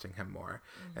in trusting him more.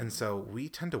 And so we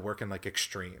tend to work in like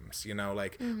extremes, you know,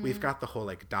 like we've got the whole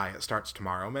like diet starts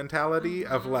tomorrow mentality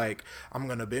of like, I'm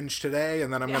going to binge today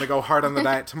and then I'm going to go hard on the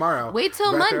diet tomorrow. Wait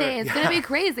till Monday. It's going to be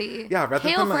crazy. Yeah.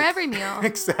 Kale for every meal.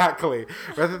 Exactly.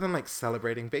 Rather than like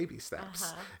celebrating baby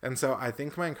steps. And so I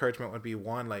think my encouragement would be,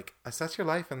 one, like assess your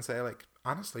life and say like,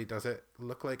 honestly, does it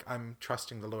look like I'm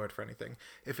trusting the Lord for anything?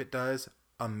 If it does,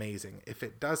 amazing. If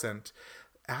it doesn't,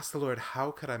 ask the Lord, how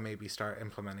could I maybe start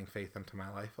implementing faith into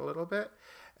my life a little bit?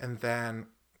 And then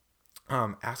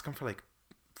ask him for like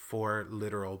 4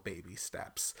 literal baby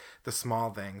steps, the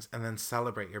small things, and then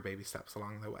celebrate your baby steps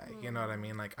along the way. You know what I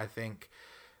mean? Like, I think,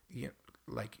 you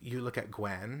look at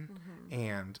Gwen,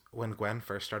 and when Gwen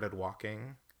first started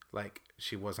walking, like,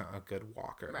 she wasn't a good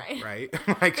walker, right?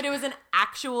 Like, but it was an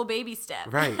actual baby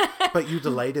step. Right. But you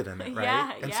delighted in it, right?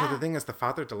 Yeah, and so the thing is, the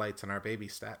Father delights in our baby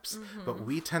steps, but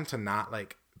we tend to not,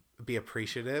 like, be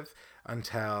appreciative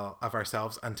of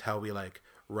ourselves until we, like,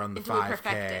 run the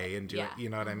 5K and do it, you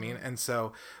know what I mean? And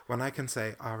so when I can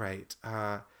say, all right,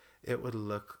 it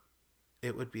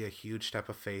would be a huge step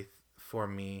of faith for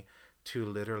me to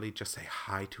literally just say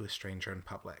hi to a stranger in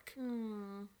public.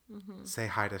 Say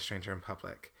hi to a stranger in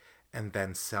public. And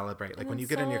then celebrate. Like, when you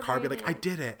get in your car, be like, I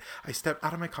did it. I stepped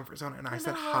out of my comfort zone and I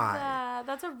said hi. That.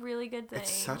 That's a really good thing.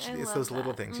 It's those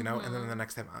little things, you know? And then the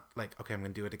next time, like, okay, I'm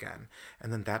going to do it again.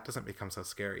 And then that doesn't become so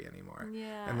scary anymore.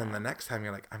 Yeah. And then the next time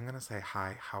you're like, I'm going to say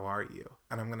hi, how are you?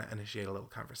 And I'm going to initiate a little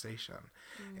conversation.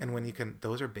 And when you can,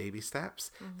 those are baby steps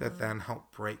that then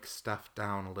help break stuff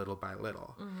down little by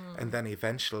little. And then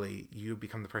eventually you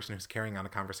become the person who's carrying on a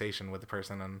conversation with the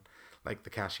person on, like, the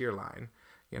cashier line.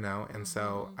 You know, and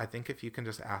so I think if you can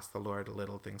just ask the Lord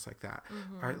little things like that.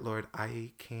 All right, Lord,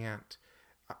 I can't,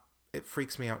 it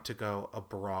freaks me out to go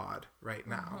abroad right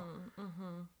now.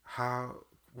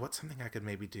 What's something I could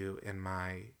maybe do in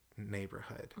my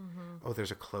neighborhood? Oh,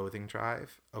 there's a clothing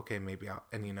drive. Okay, maybe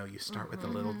and you know, you start with the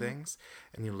little things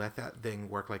and you let that thing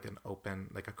work like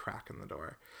a crack in the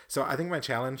door. So I think my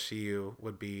challenge to you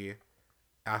would be,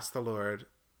 ask the Lord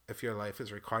if your life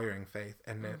is requiring faith,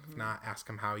 and if not, ask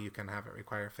him how you can have it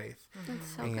require faith.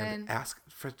 That's so and good. Ask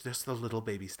for just the little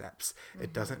baby steps.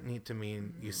 It doesn't need to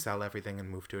mean you sell everything and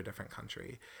move to a different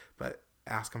country, but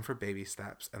ask him for baby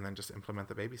steps and then just implement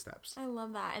the baby steps. I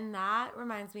love that. And that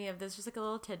reminds me of this, just like a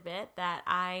little tidbit that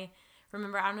I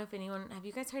remember. I don't know if have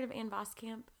you guys heard of Ann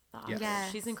Voskamp?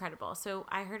 Yes. She's incredible. So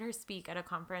I heard her speak at a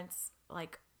conference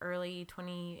like early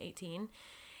 2018.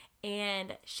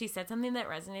 And she said something that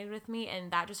resonated with me, and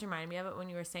that just reminded me of it when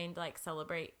you were saying to, like,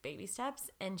 celebrate baby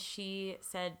steps. And she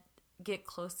said, get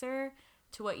closer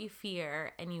to what you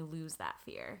fear and you lose that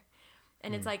fear.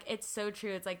 And it's like, it's so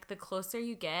true. It's like the closer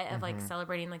you get of like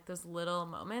celebrating like those little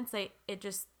moments, like it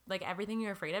just, like everything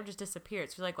you're afraid of just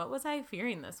disappears. You're like, what was I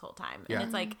fearing this whole time? And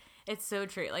it's like, it's so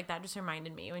true. Like that just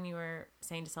reminded me when you were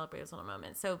saying to celebrate those little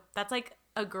moments. So that's like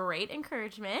a great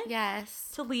encouragement. Yes.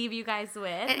 To leave you guys with.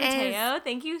 Mateo,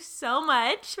 thank you so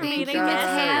much for being a guest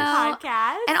Mateo. on our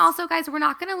podcast. And also, guys, we're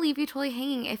not going to leave you totally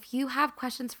hanging. If you have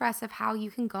questions for us of how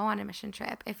you can go on a mission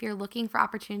trip, if you're looking for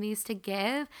opportunities to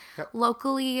give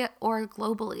locally or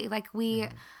globally, like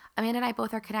Amanda and I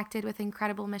both are connected with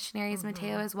incredible missionaries.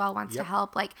 Mateo as well wants to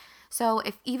help. Like, so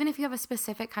even if you have a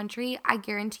specific country, I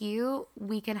guarantee you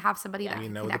we can have somebody that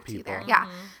can connect you there. Yeah.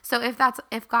 So if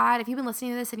you've been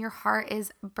listening to this and your heart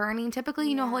is burning, typically,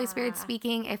 you know, Holy Spirit's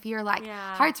speaking. If you're like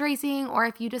heart's racing, or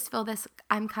if you just feel this,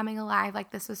 I'm coming alive,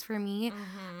 like this was for me,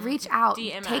 reach out.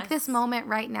 DM Take us. this moment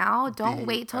right now. Don't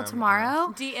wait till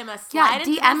tomorrow. DM us.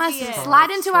 DM us.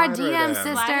 Slide into our DM,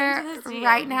 sister,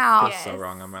 right now. Feels so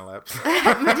wrong on my lips.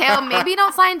 Mateo, maybe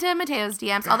don't slide into Mateo's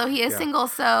DMs, although he is single,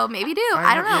 so maybe do.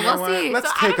 I don't know. We'll see.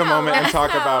 Let's take a moment and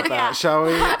talk about that, shall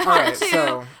we? All right,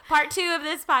 so part 2 of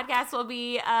this podcast will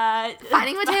be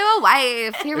finding Mateo a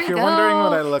wife. Here we go. If you're wondering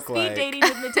what I look speed like, dating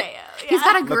with Mateo. He's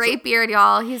got a great beard,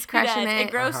 y'all. He's crushing it.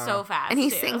 It grows so fast, and he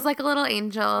too. sings like a little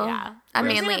angel. Yeah. A We're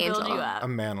manly gonna build angel. you up. a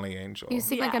manly angel. You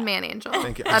sing like a man angel.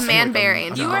 Thank you. A man bear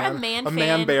angel. You are a man a fan,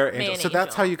 man bear angel. man So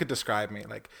that's angel. how you could describe me.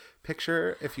 Like,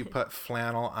 picture if you put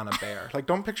flannel on a bear. Like,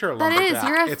 don't picture a That lumberjack. is,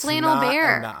 you're a it's flannel not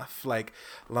bear. enough. Like,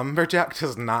 lumberjack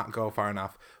does not go far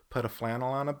enough. put a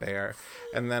flannel on a bear,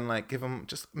 and then like give him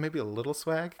just maybe a little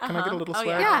swag. Can I get a little swag?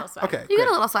 Yeah. A little swag. Okay, You get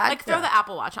a little swag. Like throw the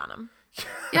Apple Watch on him.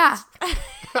 Yeah.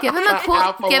 Give him a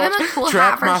cool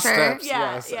Track hat for my sure. steps.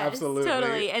 Yeah, Yes, yes, absolutely.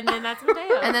 Totally. And then that's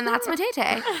Mateo. And then that's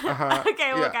Matete.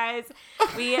 Okay, well, guys,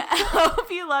 we hope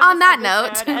you loved On this that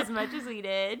episode note. as much as we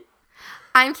did.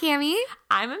 I'm Cammie.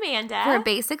 I'm Amanda. We're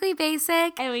basically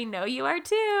basic. And we know you are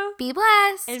too. Be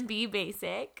blessed. And be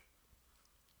basic.